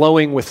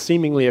 flowing with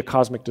seemingly a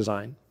cosmic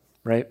design,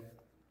 right?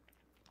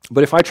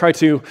 But if I try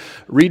to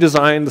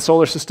redesign the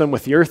solar system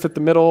with the Earth at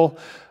the middle,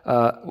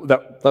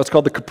 that's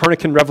called the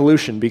Copernican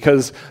revolution,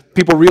 because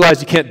people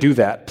realize you can't do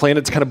that.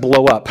 Planets kind of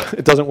blow up.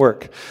 It doesn't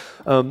work.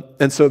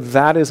 And so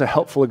that is a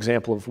helpful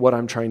example of what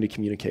I'm trying to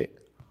communicate.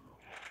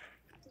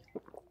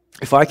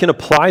 If I can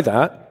apply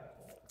that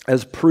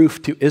as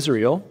proof to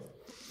Israel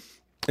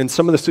in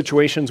some of the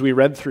situations we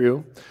read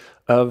through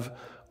of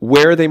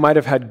where they might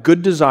have had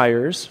good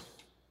desires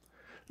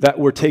that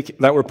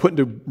were put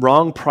into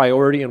wrong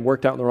priority and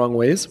worked out in the wrong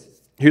ways.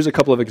 Here's a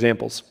couple of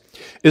examples.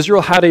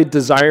 Israel had a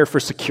desire for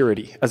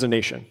security as a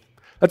nation.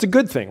 That's a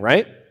good thing,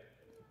 right?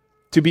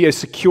 To be a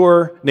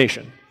secure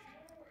nation.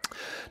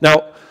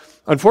 Now,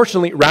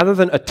 unfortunately, rather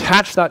than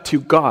attach that to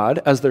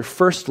God as their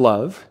first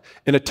love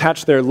and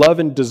attach their love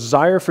and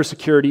desire for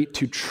security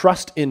to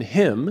trust in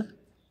Him,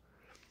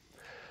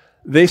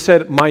 they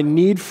said, my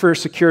need for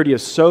security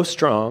is so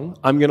strong,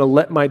 I'm going to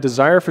let my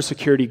desire for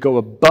security go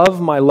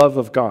above my love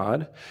of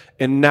God,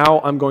 and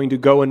now I'm going to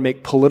go and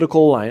make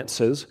political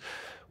alliances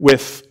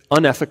with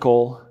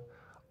unethical,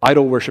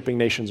 idol-worshiping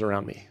nations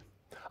around me.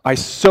 I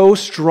so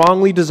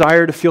strongly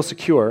desire to feel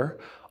secure,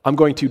 I'm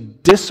going to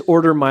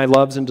disorder my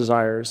loves and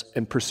desires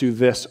and pursue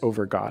this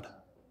over God.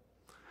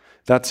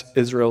 That's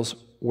Israel's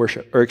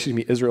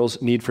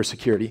Israel's need for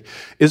security.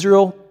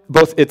 Israel,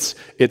 both its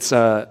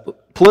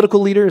political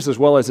leaders as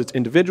well as its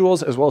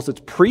individuals, as well as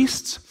its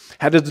priests,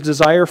 had a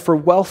desire for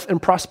wealth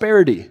and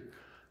prosperity.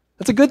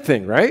 That's a good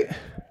thing, right?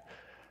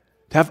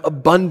 To have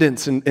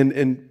abundance and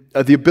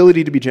the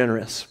ability to be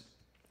generous.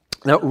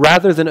 Now,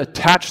 rather than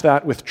attach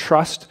that with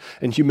trust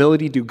and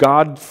humility, do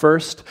God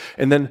first,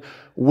 and then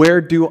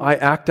where do I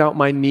act out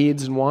my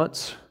needs and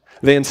wants?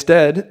 They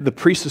instead, the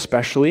priests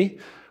especially,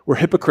 were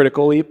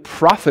hypocritically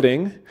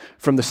profiting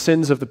from the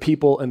sins of the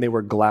people, and they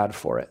were glad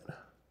for it.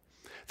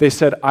 They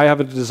said, I have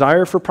a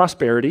desire for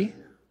prosperity,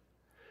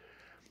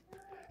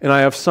 and I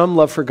have some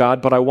love for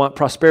God, but I want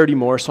prosperity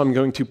more, so I'm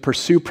going to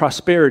pursue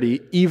prosperity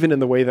even in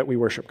the way that we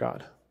worship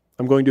God.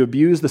 I'm going to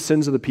abuse the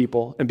sins of the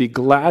people and be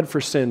glad for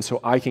sin so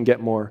I can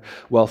get more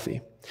wealthy.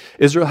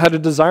 Israel had a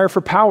desire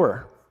for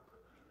power.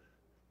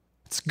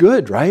 It's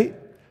good, right?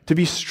 To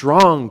be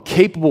strong,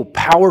 capable,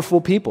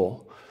 powerful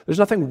people. There's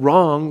nothing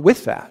wrong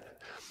with that.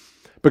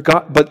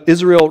 But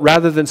Israel,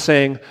 rather than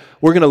saying,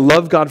 we're going to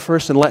love God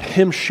first and let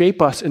Him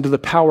shape us into the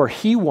power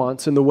He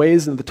wants in the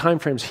ways and the time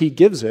frames He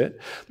gives it,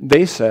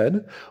 they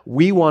said,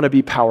 we want to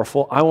be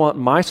powerful. I want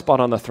my spot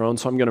on the throne,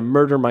 so I'm going to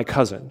murder my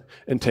cousin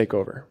and take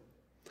over.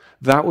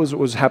 That was what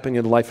was happening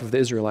in the life of the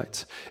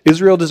Israelites.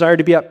 Israel desired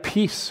to be at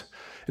peace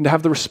and to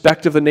have the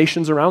respect of the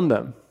nations around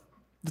them.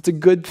 That's a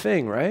good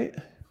thing, right?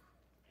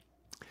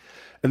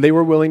 And they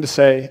were willing to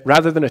say,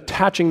 rather than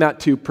attaching that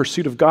to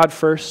pursuit of God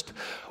first,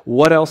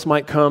 what else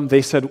might come?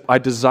 They said, I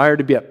desire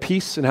to be at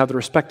peace and have the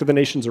respect of the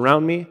nations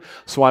around me,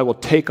 so I will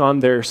take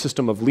on their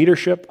system of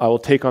leadership. I will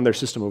take on their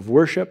system of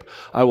worship.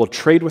 I will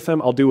trade with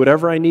them. I'll do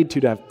whatever I need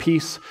to have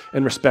peace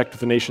and respect with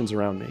the nations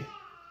around me.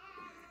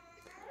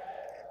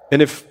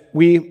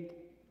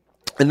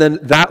 And then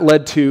that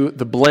led to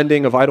the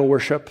blending of idol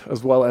worship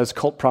as well as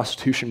cult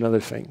prostitution and other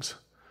things.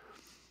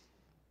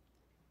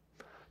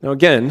 Now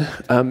again,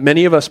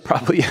 many of us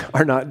probably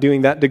are not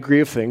doing that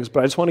degree of things, but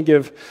I just want to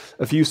give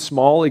a few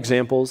small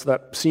examples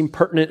that seem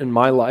pertinent in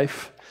my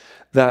life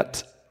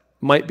that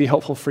might be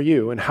helpful for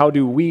you. And how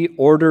do we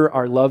order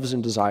our loves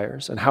and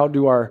desires? And how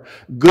do our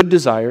good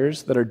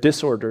desires that are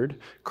disordered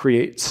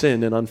create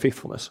sin and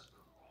unfaithfulness?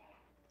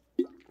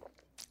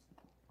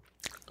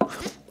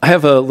 I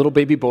have a little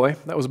baby boy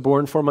that was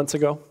born 4 months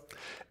ago,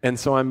 and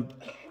so I'm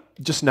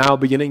just now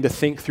beginning to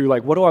think through,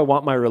 what do I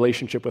want my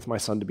relationship with my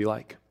son to be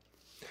like?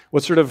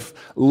 What sort of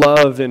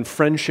love and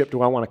friendship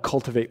do I want to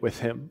cultivate with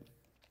him?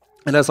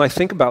 And as I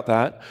think about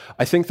that,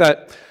 I think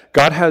that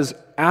God has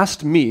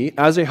asked me,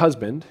 as a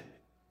husband,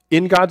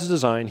 in God's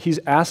design, He's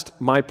asked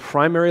my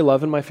primary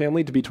love in my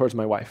family to be towards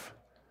my wife,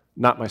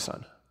 not my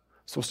son. I'm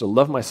supposed to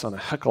love my son a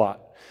heck of a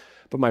lot,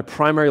 but my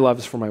primary love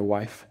is for my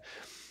wife,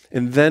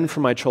 and then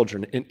for my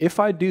children. And if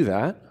I do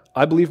that,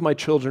 I believe my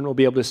children will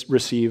be able to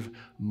receive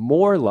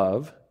more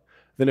love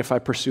than if I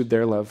pursued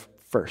their love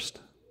first.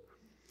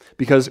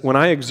 Because when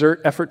I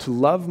exert effort to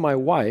love my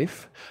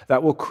wife,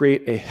 that will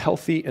create a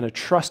healthy and a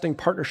trusting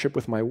partnership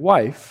with my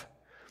wife,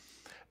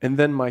 and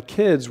then my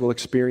kids will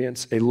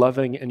experience a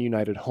loving and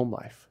united home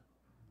life.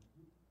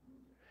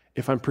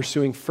 If I'm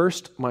pursuing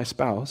first my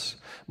spouse,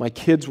 my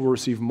kids will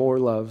receive more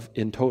love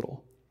in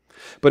total.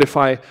 But if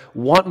I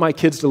want my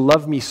kids to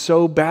love me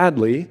so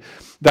badly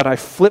that I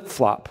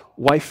flip-flop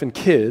wife and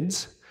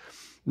kids,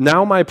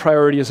 now my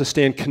priority is to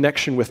stay in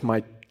connection with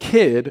my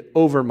kid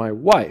over my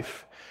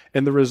wife.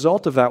 And the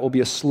result of that will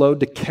be a slow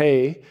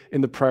decay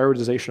in the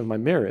prioritization of my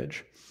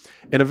marriage.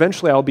 And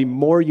eventually I'll be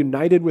more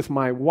united with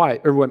my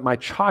wife or with my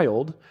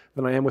child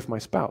than I am with my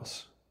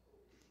spouse.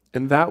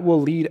 And that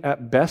will lead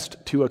at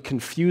best to a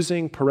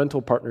confusing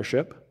parental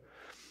partnership.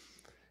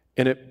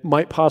 And it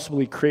might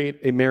possibly create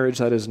a marriage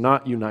that is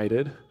not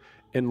united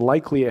and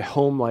likely a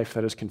home life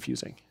that is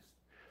confusing.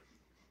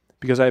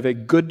 Because I have a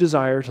good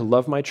desire to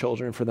love my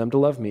children and for them to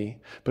love me,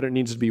 but it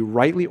needs to be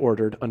rightly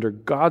ordered under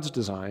God's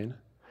design.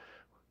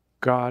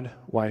 God,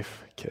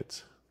 wife,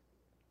 kids.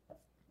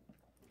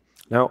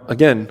 Now,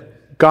 again,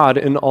 God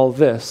in all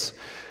this,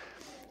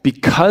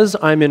 because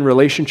I'm in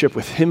relationship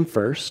with Him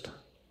first,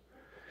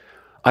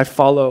 I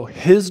follow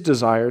His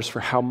desires for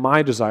how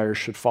my desires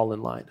should fall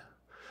in line.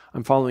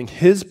 I'm following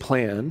His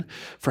plan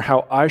for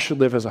how I should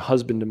live as a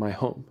husband in my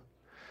home.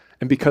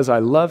 And because I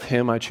love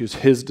Him, I choose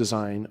His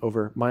design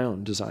over my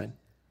own design.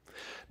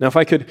 Now, if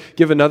I could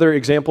give another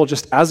example,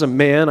 just as a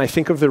man, I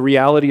think of the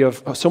reality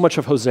of so much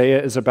of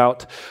Hosea is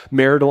about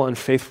marital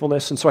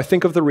unfaithfulness. And so I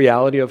think of the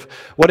reality of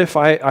what if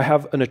I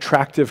have an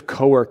attractive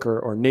coworker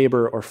or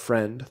neighbor or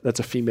friend that's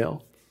a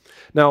female?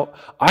 Now,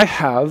 I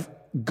have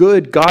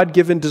good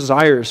God-given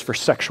desires for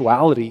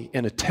sexuality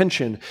and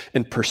attention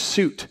and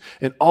pursuit,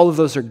 and all of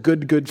those are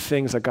good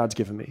things that God's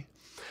given me.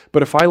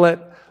 But if I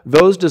let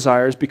those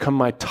desires become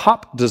my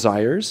top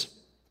desires,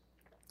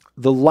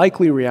 the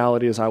likely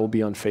reality is I will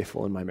be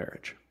unfaithful in my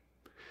marriage.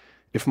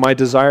 If my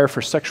desire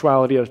for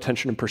sexuality,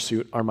 attention, and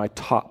pursuit are my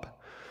top.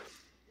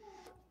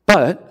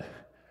 But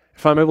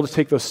if I'm able to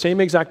take those same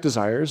exact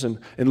desires and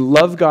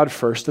love God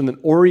first and then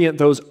orient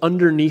those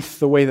underneath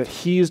the way that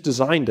He's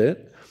designed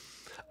it,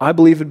 I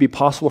believe it'd be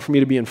possible for me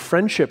to be in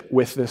friendship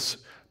with this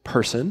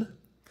person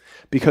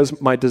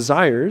because my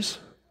desires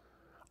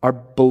are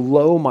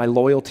below my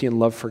loyalty and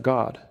love for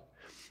God.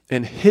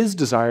 And His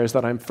desire is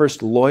that I'm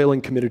first loyal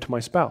and committed to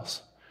my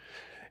spouse.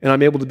 And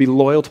I'm able to be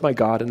loyal to my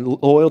God and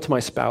loyal to my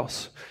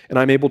spouse. And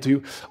I'm able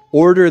to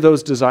order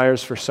those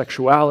desires for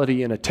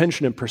sexuality and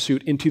attention and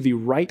pursuit into the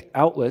right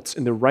outlets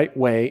in the right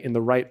way, in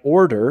the right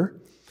order,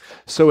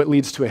 so it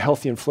leads to a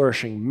healthy and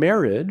flourishing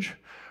marriage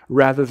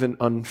rather than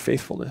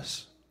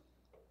unfaithfulness.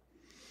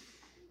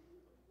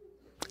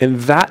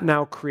 And that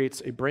now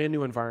creates a brand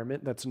new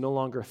environment that's no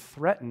longer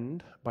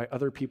threatened by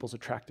other people's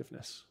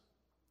attractiveness.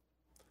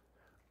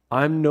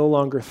 I'm no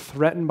longer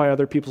threatened by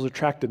other people's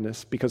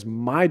attractiveness because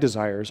my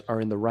desires are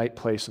in the right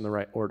place in the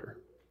right order.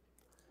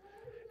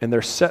 And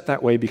they're set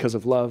that way because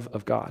of love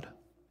of God.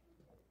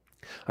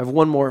 I have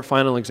one more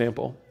final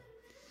example.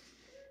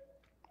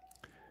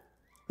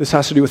 This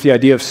has to do with the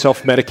idea of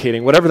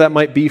self-medicating, whatever that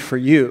might be for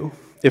you.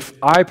 If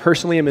I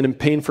personally am in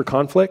pain for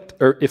conflict,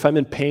 or if I'm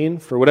in pain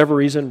for whatever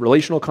reason,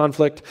 relational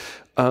conflict,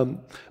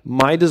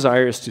 my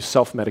desire is to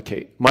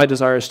self-medicate. My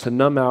desire is to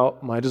numb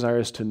out. My desire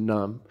is to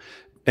numb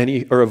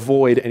any or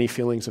avoid any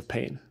feelings of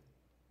pain.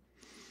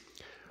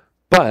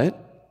 But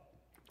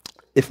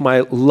if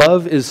my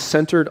love is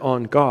centered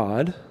on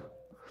God,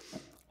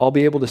 I'll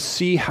be able to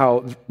see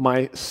how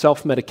my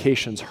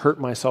self-medications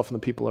hurt myself and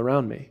the people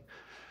around me.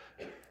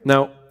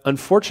 Now,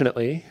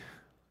 unfortunately,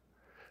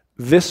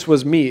 this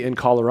was me in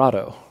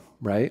Colorado,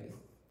 right?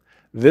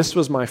 This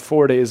was my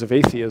 4 days of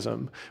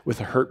atheism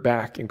with a hurt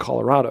back in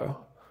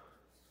Colorado.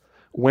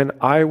 When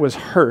I was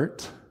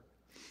hurt,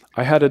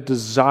 I had a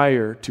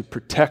desire to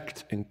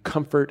protect and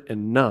comfort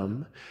and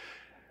numb,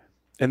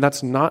 and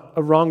that's not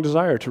a wrong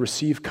desire, to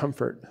receive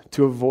comfort,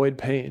 to avoid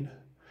pain.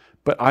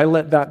 But I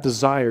let that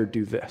desire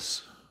do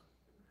this.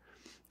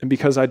 And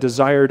because I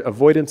desired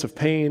avoidance of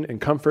pain and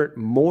comfort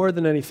more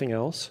than anything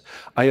else,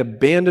 I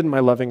abandoned my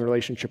loving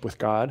relationship with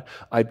God.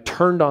 I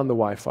turned on the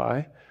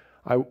Wi-Fi.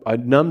 I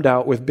numbed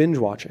out with binge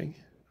watching.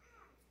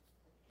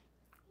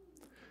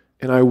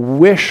 And I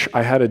wish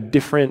I had a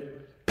different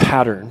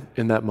pattern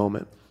in that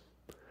moment.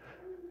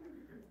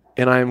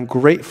 And I am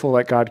grateful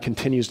that God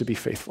continues to be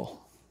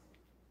faithful.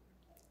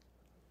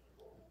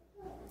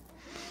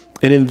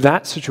 And in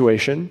that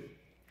situation,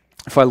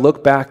 if I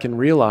look back and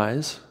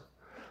realize,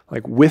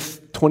 like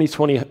with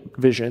 2020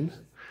 vision,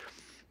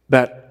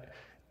 that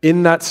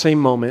in that same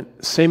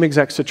moment, same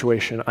exact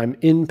situation, I'm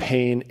in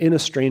pain, in a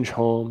strange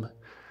home,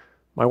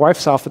 my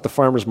wife's off at the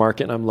farmer's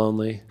market and I'm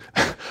lonely.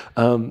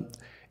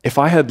 If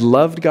I had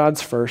loved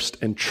God's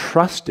first and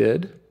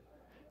trusted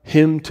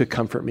Him to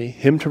comfort me,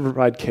 Him to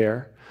provide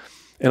care,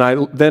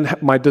 and then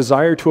my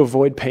desire to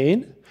avoid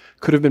pain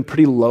could have been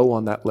pretty low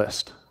on that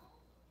list.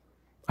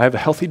 I have a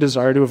healthy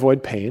desire to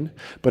avoid pain,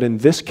 but in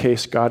this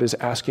case, God is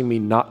asking me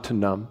not to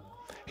numb.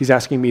 He's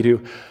asking me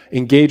to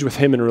engage with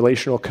Him in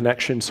relational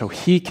connection so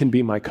He can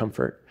be my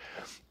comfort.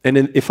 And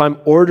if I'm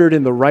ordered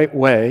in the right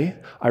way,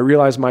 I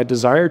realize my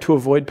desire to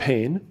avoid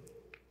pain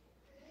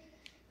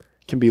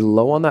can be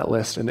low on that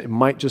list, and it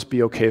might just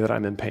be okay that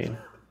I'm in pain,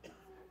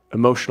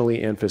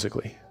 emotionally and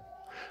physically.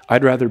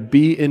 I'd rather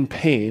be in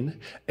pain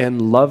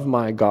and love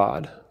my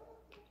God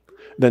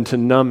than to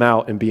numb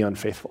out and be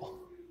unfaithful.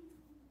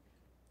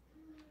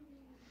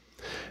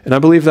 And I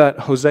believe that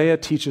Hosea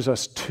teaches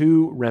us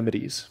two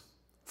remedies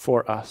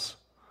for us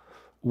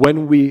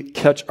when we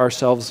catch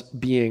ourselves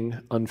being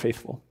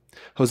unfaithful.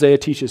 Hosea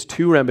teaches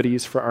two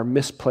remedies for our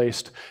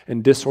misplaced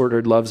and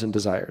disordered loves and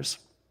desires.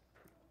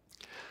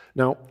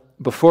 Now,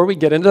 before we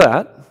get into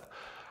that,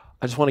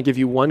 I just want to give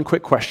you one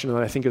quick question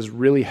that I think is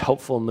really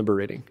helpful and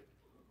liberating.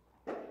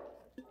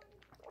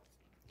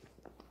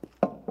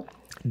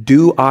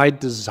 Do I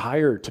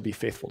desire to be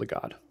faithful to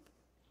God?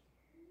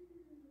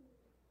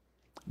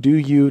 Do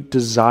you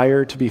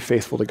desire to be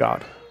faithful to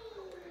God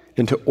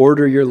and to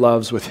order your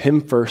loves with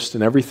Him first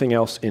and everything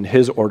else in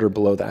His order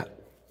below that?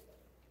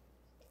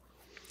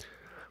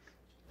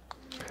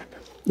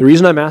 The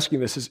reason I'm asking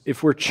this is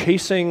if we're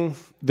chasing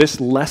this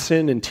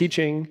lesson and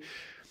teaching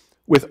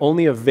with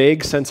only a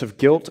vague sense of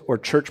guilt or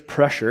church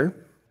pressure,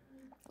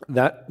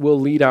 that will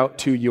lead out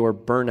to your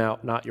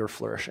burnout, not your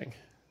flourishing.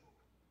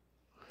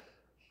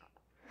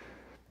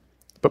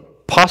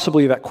 But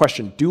possibly that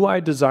question, do I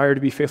desire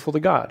to be faithful to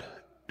God?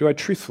 Do I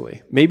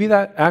truthfully? Maybe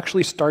that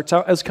actually starts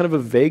out as kind of a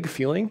vague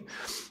feeling,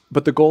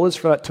 But the goal is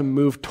for that to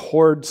move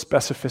toward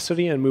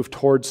specificity and move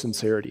toward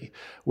sincerity,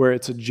 where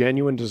it's a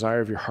genuine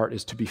desire of your heart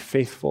is to be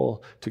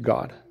faithful to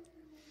God.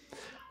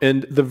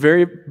 And the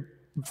very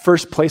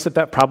first place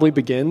that probably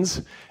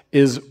begins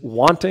is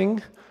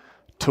wanting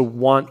to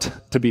want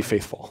to be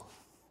faithful.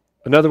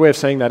 Another way of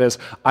saying that is,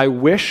 I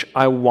wish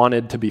I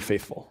wanted to be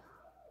faithful.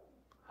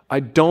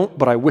 I don't,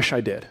 but I wish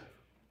I did.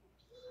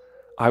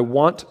 I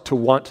want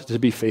to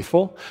be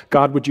faithful.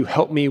 God, would you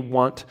help me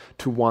want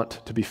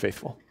to be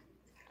faithful?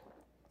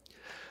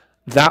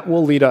 That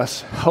will lead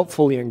us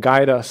helpfully and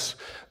guide us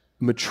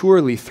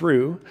maturely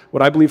through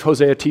what I believe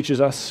Hosea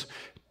teaches us: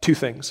 two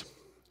things.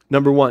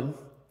 Number one,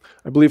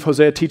 I believe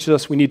Hosea teaches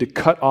us we need to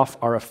cut off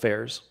our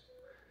affairs.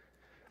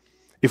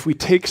 If we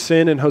take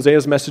sin and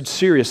Hosea's message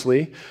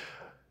seriously,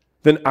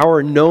 then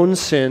our known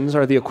sins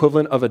are the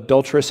equivalent of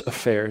adulterous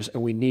affairs,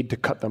 and we need to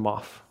cut them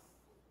off.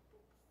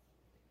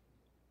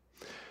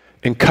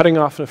 And cutting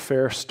off an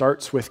affair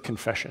starts with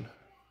confession.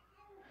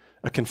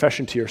 A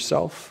confession to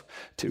yourself,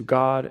 to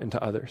God, and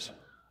to others.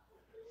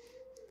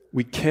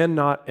 We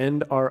cannot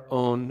end our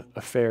own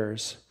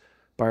affairs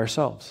by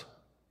ourselves.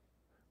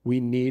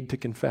 We need to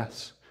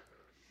confess.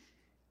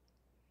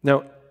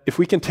 Now, if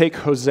we can take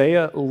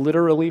Hosea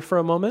literally for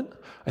a moment,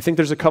 I think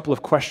there's a couple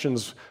of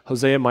questions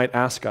Hosea might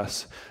ask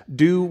us.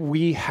 Do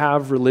we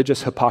have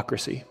religious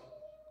hypocrisy?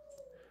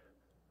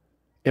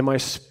 Am I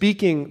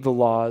speaking the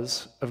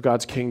laws of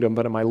God's kingdom,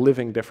 but am I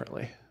living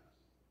differently?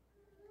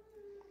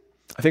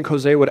 I think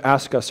Hosea would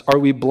ask us, are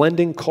we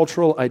blending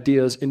cultural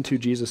ideas into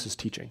Jesus'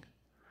 teaching?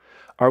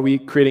 Are we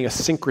creating a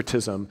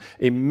syncretism,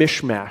 a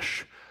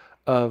mishmash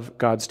of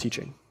God's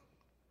teaching?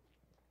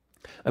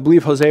 I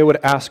believe Hosea would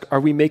ask, are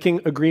we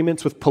making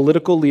agreements with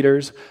political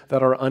leaders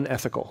that are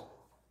unethical?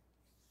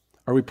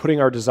 Are we putting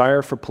our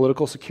desire for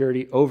political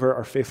security over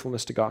our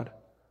faithfulness to God?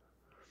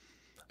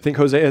 I think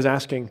Hosea is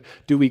asking,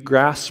 do we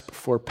grasp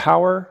for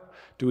power,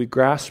 do we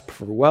grasp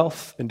for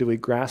wealth, and do we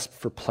grasp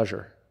for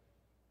pleasure?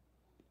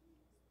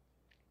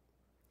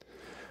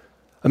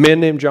 A man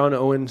named John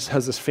Owens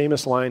has this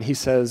famous line. He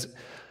says,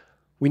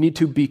 we need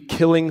to be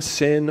killing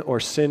sin or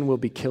sin will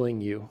be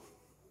killing you.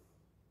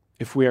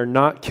 If we are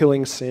not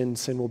killing sin,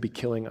 sin will be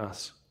killing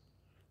us.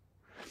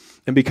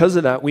 And because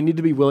of that, we need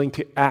to be willing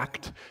to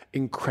act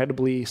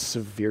incredibly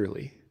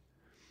severely.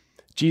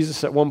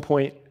 Jesus at one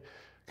point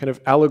kind of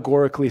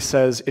allegorically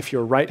says, if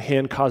your right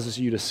hand causes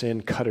you to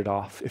sin, cut it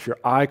off. If your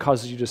eye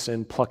causes you to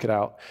sin, pluck it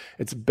out.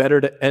 It's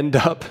better to end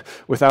up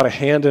without a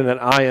hand and an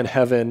eye in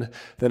heaven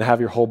than have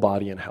your whole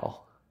body in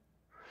hell.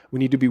 We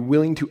need to be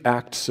willing to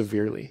act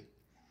severely.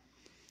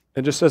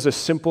 And just as a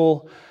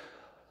simple,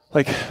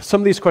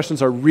 some of these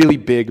questions are really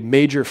big,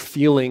 major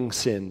feeling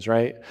sins,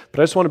 right?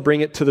 But I just want to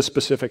bring it to the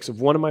specifics of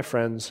one of my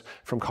friends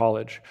from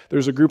college.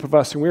 There's a group of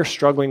us, and we were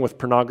struggling with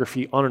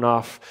pornography on and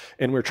off,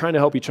 and we were trying to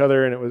help each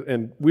other,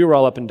 and we were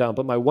all up and down.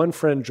 But my one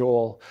friend,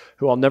 Joel,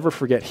 who I'll never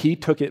forget, he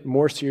took it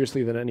more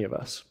seriously than any of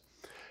us.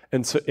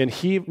 And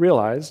he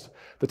realized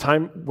the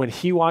time when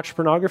he watched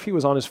pornography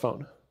was on his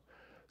phone.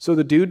 So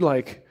the dude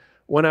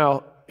went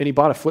out and he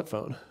bought a flip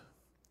phone.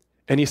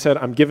 And he said,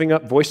 I'm giving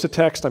up voice to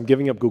text, I'm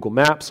giving up Google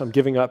Maps, I'm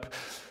giving up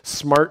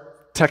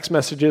smart text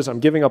messages, I'm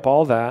giving up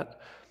all that,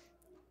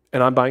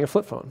 and I'm buying a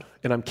flip phone,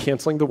 and I'm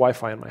canceling the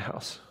Wi-Fi in my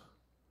house.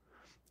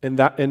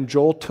 And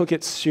Joel took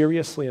it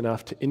seriously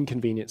enough to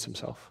inconvenience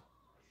himself.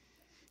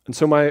 And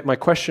so my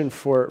question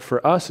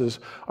for us is,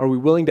 are we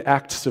willing to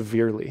act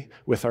severely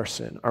with our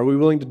sin? Are we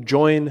willing to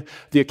join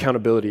the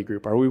accountability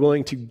group? Are we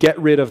willing to get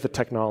rid of the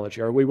technology?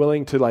 Are we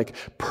willing to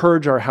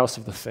purge our house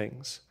of the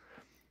things?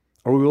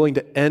 Are we willing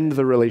to end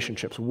the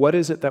relationships? What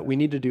is it that we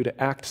need to do to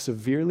act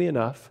severely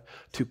enough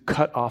to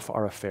cut off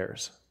our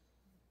affairs?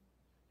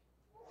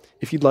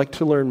 If you'd like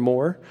to learn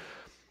more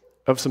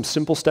of some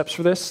simple steps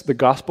for this, the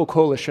Gospel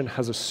Coalition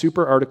has a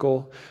super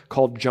article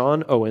called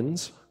John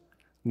Owens,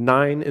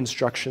 9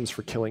 Instructions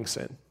for Killing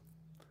Sin.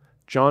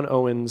 John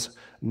Owens,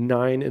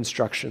 9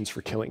 Instructions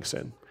for Killing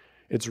Sin.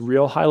 It's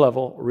real high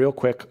level, real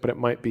quick, but it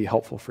might be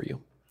helpful for you.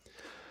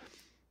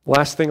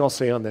 Last thing I'll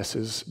say on this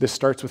is this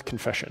starts with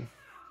confession.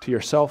 To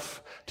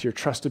yourself, to your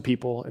trusted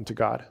people, and to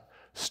God.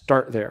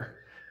 Start there.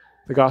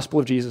 The gospel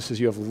of Jesus is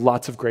you have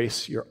lots of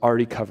grace. You're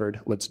already covered.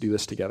 Let's do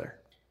this together.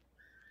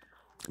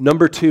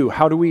 Number 2,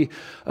 how do we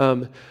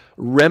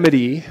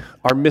remedy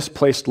our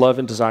misplaced love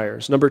and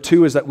desires? Number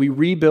 2 is that we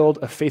rebuild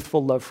a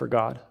faithful love for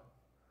God.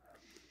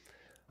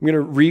 I'm going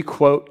to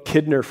re-quote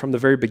Kidner from the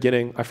very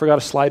beginning. I forgot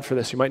a slide for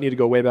this. You might need to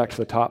go way back to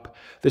the top.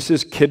 This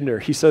is Kidner.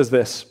 He says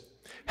this.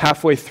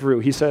 Halfway through,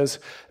 he says,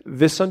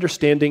 this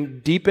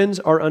understanding deepens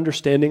our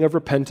understanding of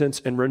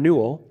repentance and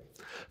renewal,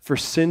 for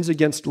sins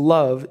against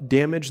love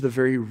damage the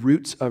very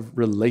roots of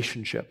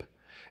relationship,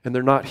 and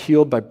they're not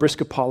healed by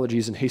brisk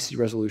apologies and hasty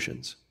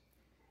resolutions.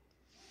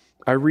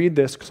 I read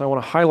this because I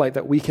want to highlight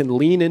that we can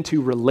lean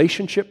into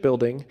relationship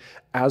building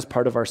as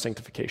part of our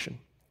sanctification.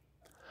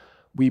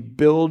 We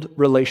build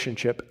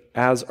relationship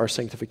as our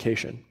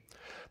sanctification.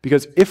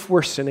 Because if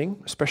we're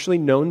sinning, especially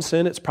known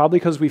sin, it's probably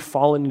because we've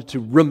fallen into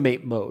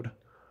roommate mode.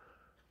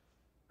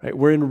 Right?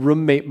 We're in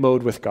roommate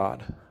mode with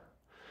God.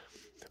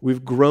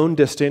 We've grown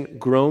distant,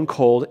 grown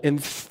cold,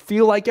 and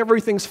feel like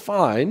everything's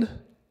fine,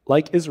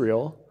 like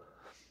Israel,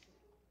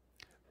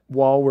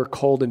 while we're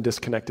cold and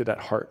disconnected at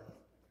heart.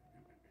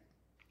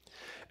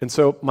 And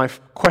so my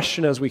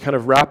question as we kind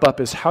of wrap up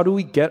is, how do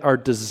we get our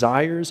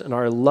desires and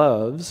our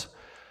loves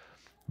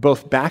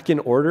both back in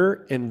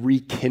order and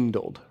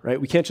rekindled, right?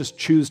 We can't just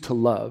choose to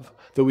love,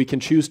 though we can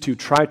choose to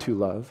try to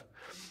love.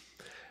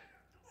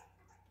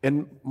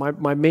 And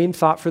my main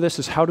thought for this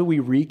is, how do we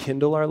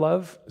rekindle our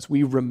love? Is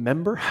we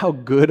remember how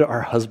good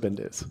our husband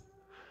is.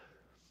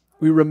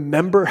 We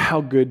remember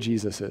how good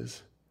Jesus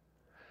is.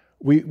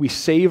 We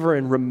savor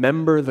and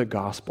remember the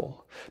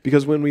gospel.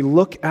 Because when we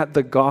look at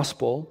the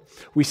gospel,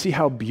 we see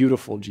how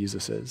beautiful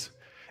Jesus is.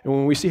 And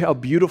when we see how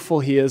beautiful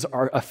he is,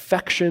 our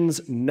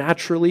affections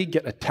naturally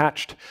get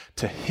attached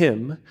to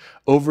him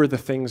over the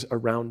things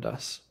around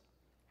us.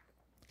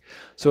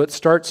 So it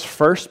starts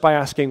first by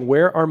asking,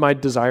 where are my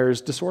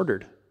desires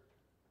disordered?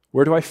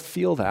 Where do I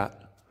feel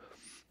that?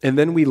 And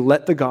then we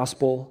let the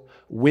gospel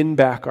win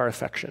back our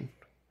affection.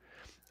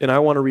 And I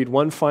want to read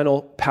one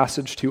final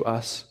passage to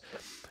us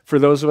for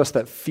those of us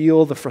that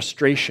feel the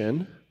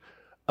frustration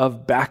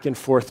of back and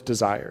forth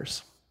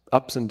desires,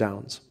 ups and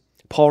downs.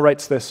 Paul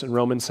writes this in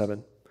Romans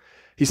 7.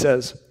 He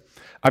says,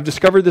 I've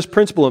discovered this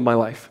principle in my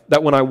life,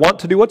 that when I want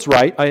to do what's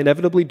right, I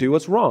inevitably do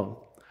what's wrong.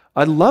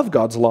 I love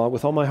God's law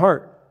with all my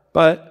heart,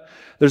 but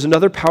there's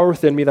another power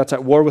within me that's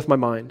at war with my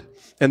mind.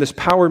 And this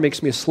power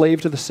makes me a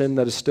slave to the sin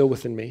that is still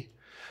within me.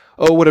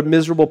 Oh, what a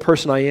miserable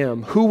person I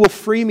am. Who will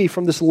free me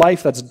from this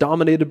life that's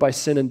dominated by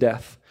sin and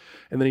death?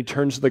 And then he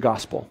turns to the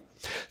gospel.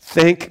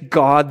 Thank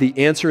God the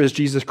answer is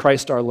Jesus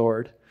Christ our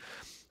Lord.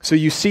 So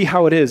you see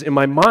how it is. In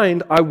my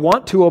mind, I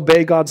want to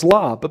obey God's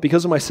law, but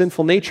because of my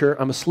sinful nature,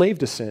 I'm a slave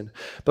to sin.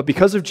 But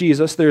because of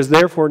Jesus, there is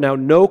therefore now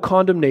no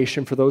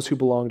condemnation for those who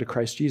belong to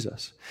Christ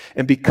Jesus.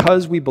 And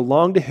because we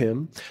belong to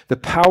him, the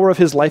power of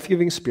his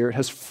life-giving Spirit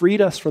has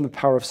freed us from the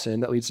power of sin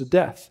that leads to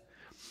death.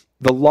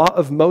 The law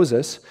of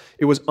Moses,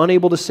 it was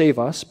unable to save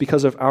us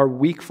because of our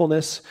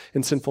weakfulness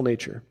and sinful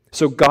nature.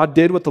 So God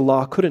did what the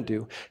law couldn't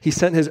do. He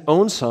sent his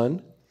own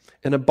son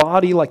in a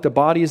body like the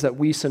bodies that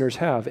we sinners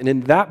have. And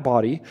in that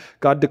body,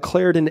 God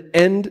declared an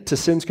end to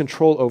sin's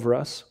control over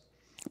us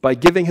by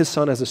giving his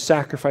son as a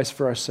sacrifice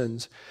for our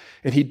sins.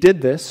 And he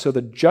did this so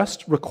the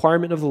just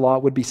requirement of the law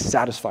would be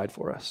satisfied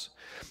for us.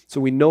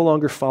 So we no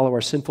longer follow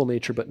our sinful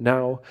nature, but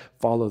now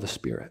follow the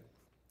Spirit.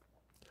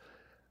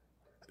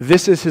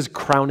 This is his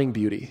crowning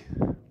beauty.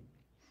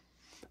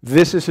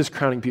 This is his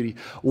crowning beauty.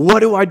 What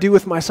do I do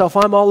with myself?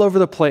 I'm all over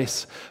the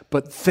place.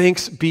 But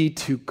thanks be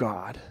to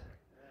God.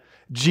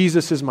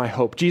 Jesus is my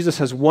hope. Jesus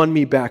has won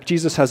me back.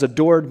 Jesus has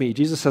adored me.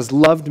 Jesus has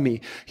loved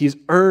me. He's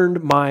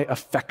earned my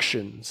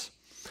affections.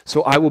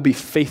 So I will be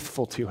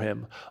faithful to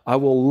him. I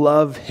will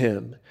love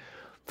him.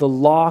 The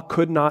law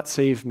could not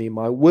save me.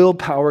 My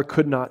willpower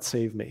could not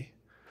save me.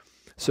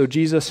 So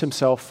Jesus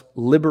himself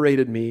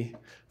liberated me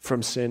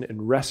from sin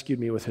and rescued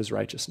me with his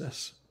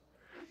righteousness.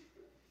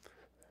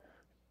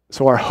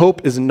 So our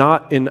hope is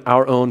not in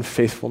our own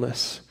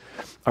faithfulness.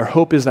 Our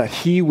hope is that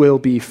he will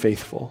be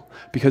faithful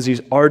because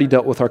he's already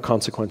dealt with our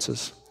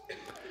consequences.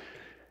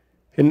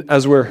 And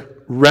as we're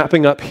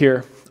wrapping up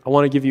here, I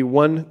want to give you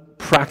one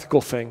practical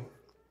thing.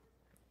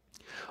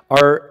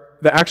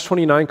 The Acts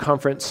 29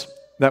 conference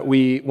that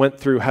we went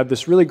through had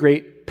this really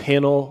great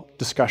panel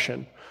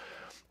discussion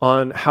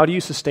on how do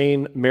you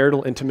sustain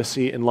marital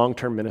intimacy in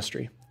long-term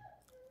ministry.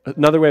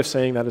 Another way of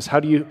saying that is, how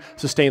do you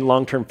sustain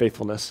long-term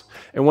faithfulness?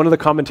 And one of the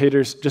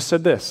commentators just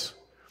said this.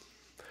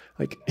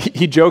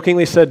 He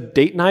jokingly said,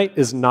 date night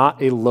is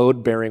not a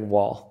load-bearing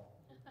wall.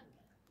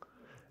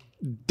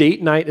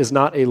 Date night is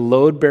not a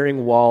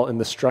load-bearing wall in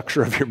the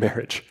structure of your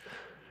marriage.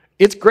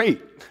 It's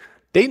great.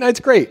 Date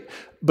night's great.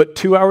 But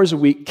 2 hours a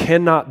week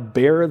cannot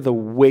bear the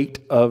weight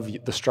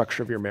of the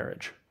structure of your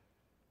marriage.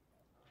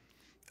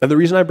 And the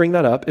reason I bring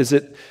that up is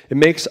it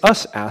makes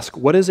us ask,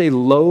 what is a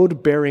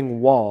load-bearing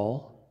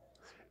wall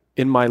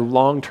in my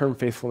long-term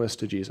faithfulness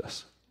to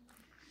Jesus?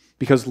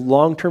 Because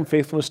long-term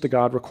faithfulness to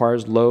God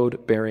requires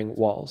load-bearing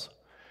walls.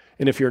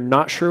 And if you're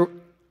not sure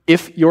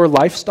if your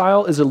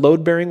lifestyle is a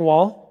load-bearing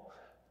wall,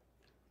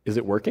 is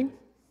it working?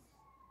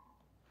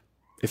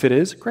 If it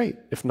is, great.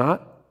 If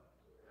not,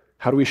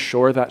 how do we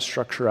shore that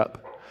structure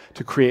up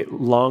to create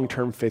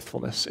long-term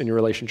faithfulness in your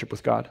relationship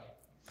with God?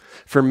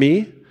 For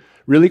me,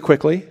 really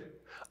quickly,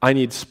 I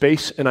need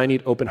space and I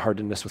need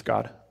open-heartedness with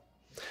God.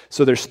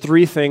 So there's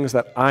 3 things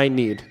that I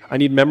need. I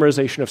need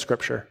memorization of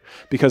Scripture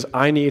because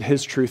I need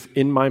his truth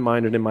in my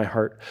mind and in my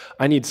heart.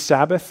 I need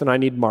Sabbath and I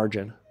need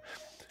margin.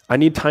 I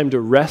need time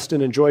to rest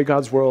and enjoy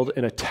God's world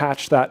and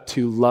attach that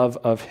to love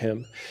of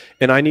him.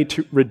 And I need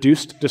to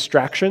reduce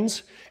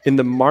distractions in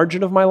the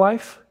margin of my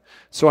life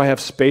so I have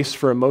space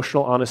for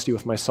emotional honesty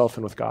with myself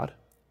and with God.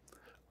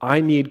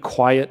 I need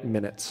quiet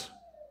minutes.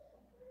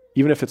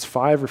 Even if it's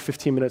 5 or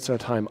 15 minutes at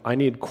a time, I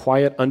need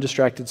quiet,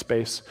 undistracted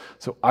space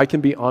so I can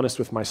be honest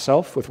with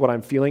myself, with what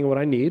I'm feeling and what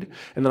I need,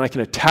 and then I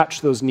can attach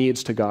those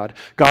needs to God.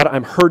 God,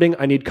 I'm hurting,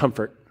 I need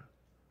comfort.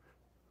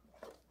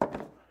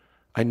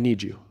 I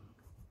need you.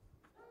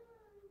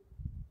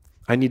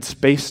 I need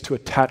space to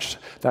attach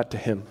that to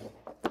him.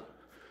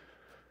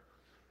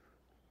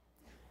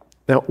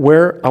 Now,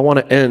 where I want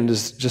to end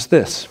is just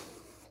this.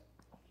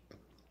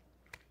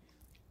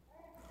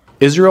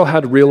 Israel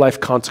had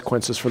real-life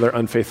consequences for their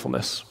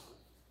unfaithfulness.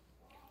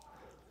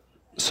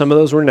 Some of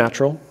those were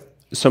natural.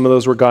 Some of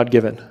those were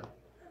God-given.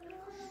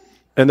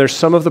 And there's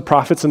some of the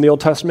prophets in the Old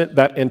Testament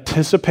that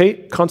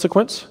anticipate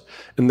consequence,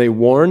 and they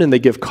warn and they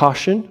give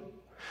caution.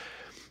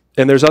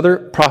 And there's other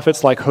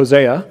prophets like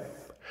Hosea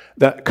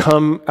that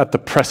come at the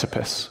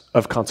precipice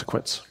of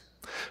consequence.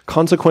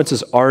 Consequence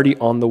is already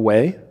on the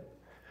way,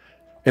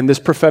 and this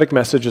prophetic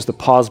message is the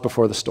pause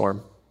before the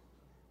storm.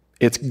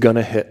 It's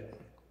gonna hit.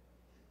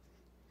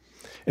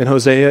 And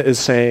Hosea is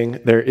saying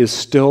there is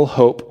still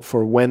hope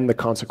for when the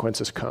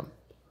consequences come.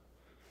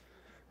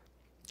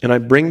 And I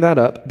bring that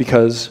up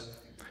because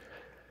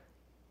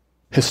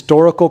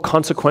historical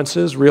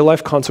consequences,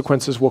 real-life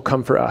consequences will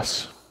come for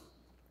us.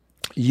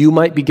 You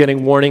might be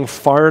getting warning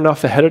far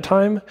enough ahead of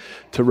time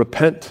to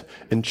repent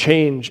and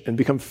change and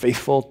become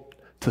faithful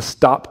to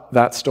stop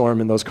that storm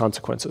and those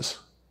consequences.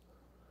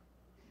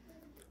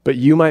 But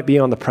you might be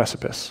on the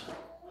precipice,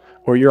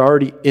 or you're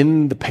already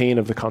in the pain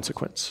of the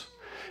consequence.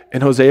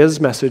 And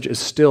Hosea's message is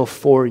still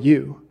for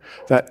you,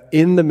 that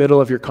in the middle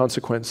of your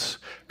consequence,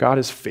 God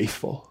is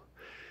faithful,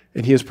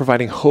 and he is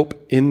providing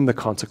hope in the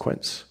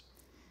consequence.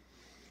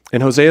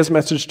 And Hosea's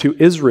message to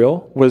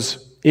Israel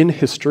was in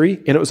history,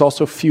 and it was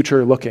also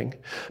future looking,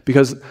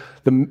 because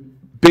the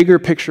bigger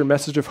picture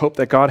message of hope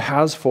that God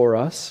has for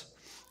us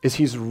is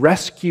he's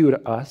rescued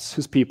us,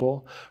 his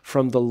people,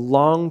 from the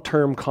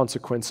long-term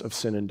consequence of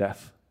sin and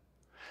death.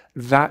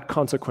 That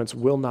consequence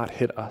will not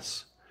hit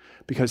us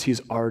because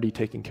he's already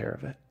taken care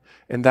of it.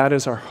 And that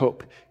is our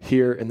hope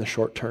here in the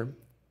short term.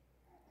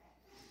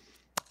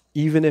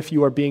 Even if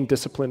you are being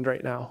disciplined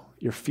right now,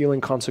 you're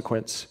feeling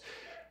consequence,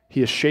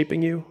 he is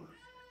shaping you,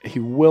 he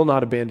will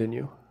not abandon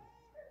you,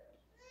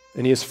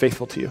 and he is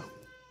faithful to you.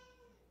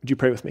 Would you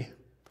pray with me?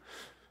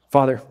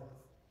 Father,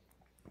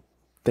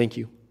 thank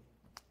you.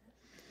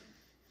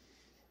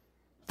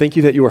 Thank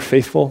you that you are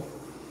faithful.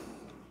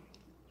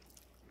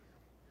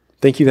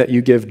 Thank you that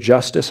you give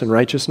justice and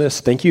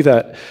righteousness. Thank you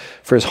that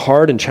for as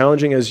hard and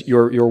challenging as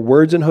your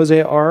words in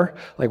Hosea are,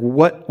 like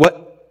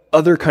what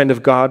other kind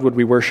of God would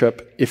we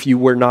worship if you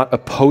were not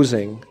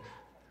opposing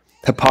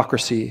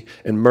hypocrisy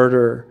and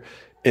murder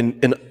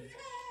and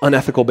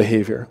unethical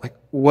behavior? Like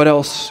what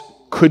else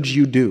could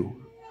you do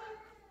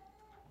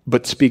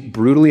but speak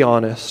brutally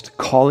honest,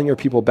 calling your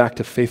people back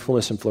to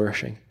faithfulness and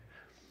flourishing?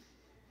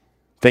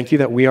 Thank you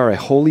that we are a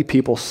holy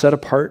people set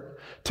apart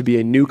to be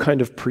a new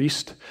kind of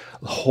priest,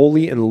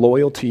 holy and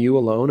loyal to you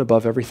alone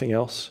above everything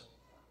else.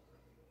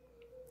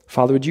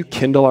 Father, would you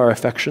kindle our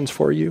affections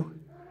for you?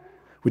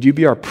 Would you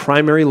be our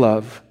primary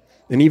love?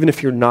 And even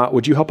if you're not,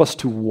 would you help us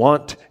to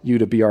want you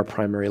to be our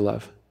primary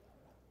love?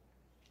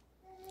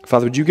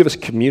 Father, would you give us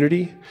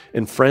community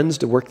and friends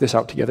to work this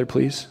out together,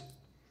 please?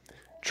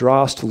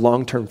 Draw us to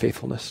long-term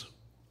faithfulness.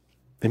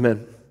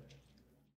 Amen.